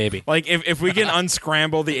Alien Baby. Like if we can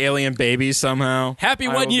unscramble the alien baby somehow. Happy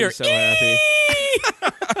I 1 will year. Be so happy.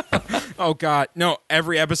 Oh God, no!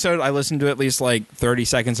 Every episode, I listen to at least like 30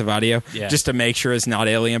 seconds of audio Yeah. just to make sure it's not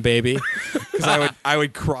Alien Baby, because I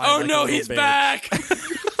would cry. Oh like a no, little he's baby. back!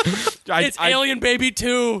 It's Alien Baby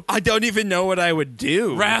 2. I don't even know what I would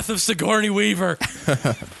do. Wrath of Sigourney Weaver.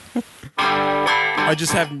 I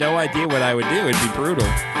just have no idea what I would do. It'd be brutal.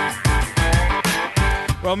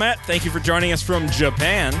 Well, Matt, thank you for joining us from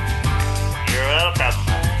Japan. You're welcome.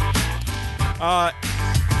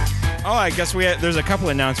 I guess there's a couple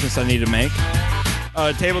announcements I need to make.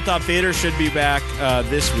 Tabletop Theater should be back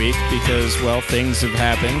this week because, well, things have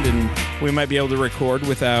happened and we might be able to record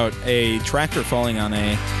without a tractor falling on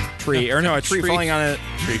a tree. A tree falling on a...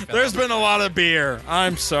 There's been a lot of beer.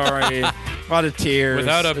 I'm sorry. A lot of tears.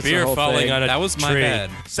 Without a It's the beer whole falling thing. on a That was my tree. bad.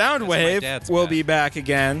 Soundwave dad's will bad. be back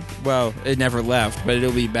again. Well, it never left, but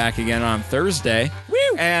it'll be back again on Thursday. Woo!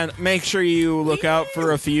 And make sure you look out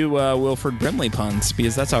for a few Wilford Brimley puns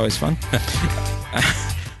because that's always fun.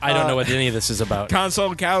 I don't know what any of this is about.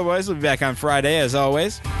 Console Cowboys will be back on Friday, as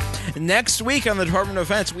always. Next week on the Department of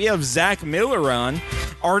Defense, we have Zach Miller on,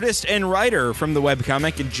 artist and writer from the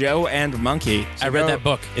webcomic Joe and Monkey. So I read go- that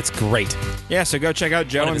book. It's great. Yeah, so go check out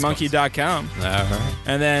joeandmonkey.com All right.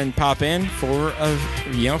 and then pop in for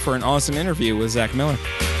an awesome interview with Zach Miller.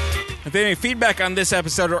 If you have any feedback on this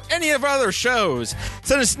episode or any of our other shows,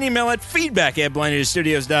 send us an email at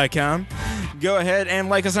feedback@blindnewstudios.com. Go ahead and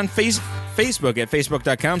like us on Facebook at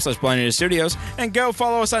facebook.com/blindnewstudios, and go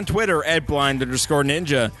follow us on Twitter at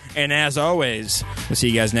blind_ninja. And as always, we'll see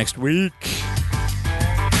you guys next week.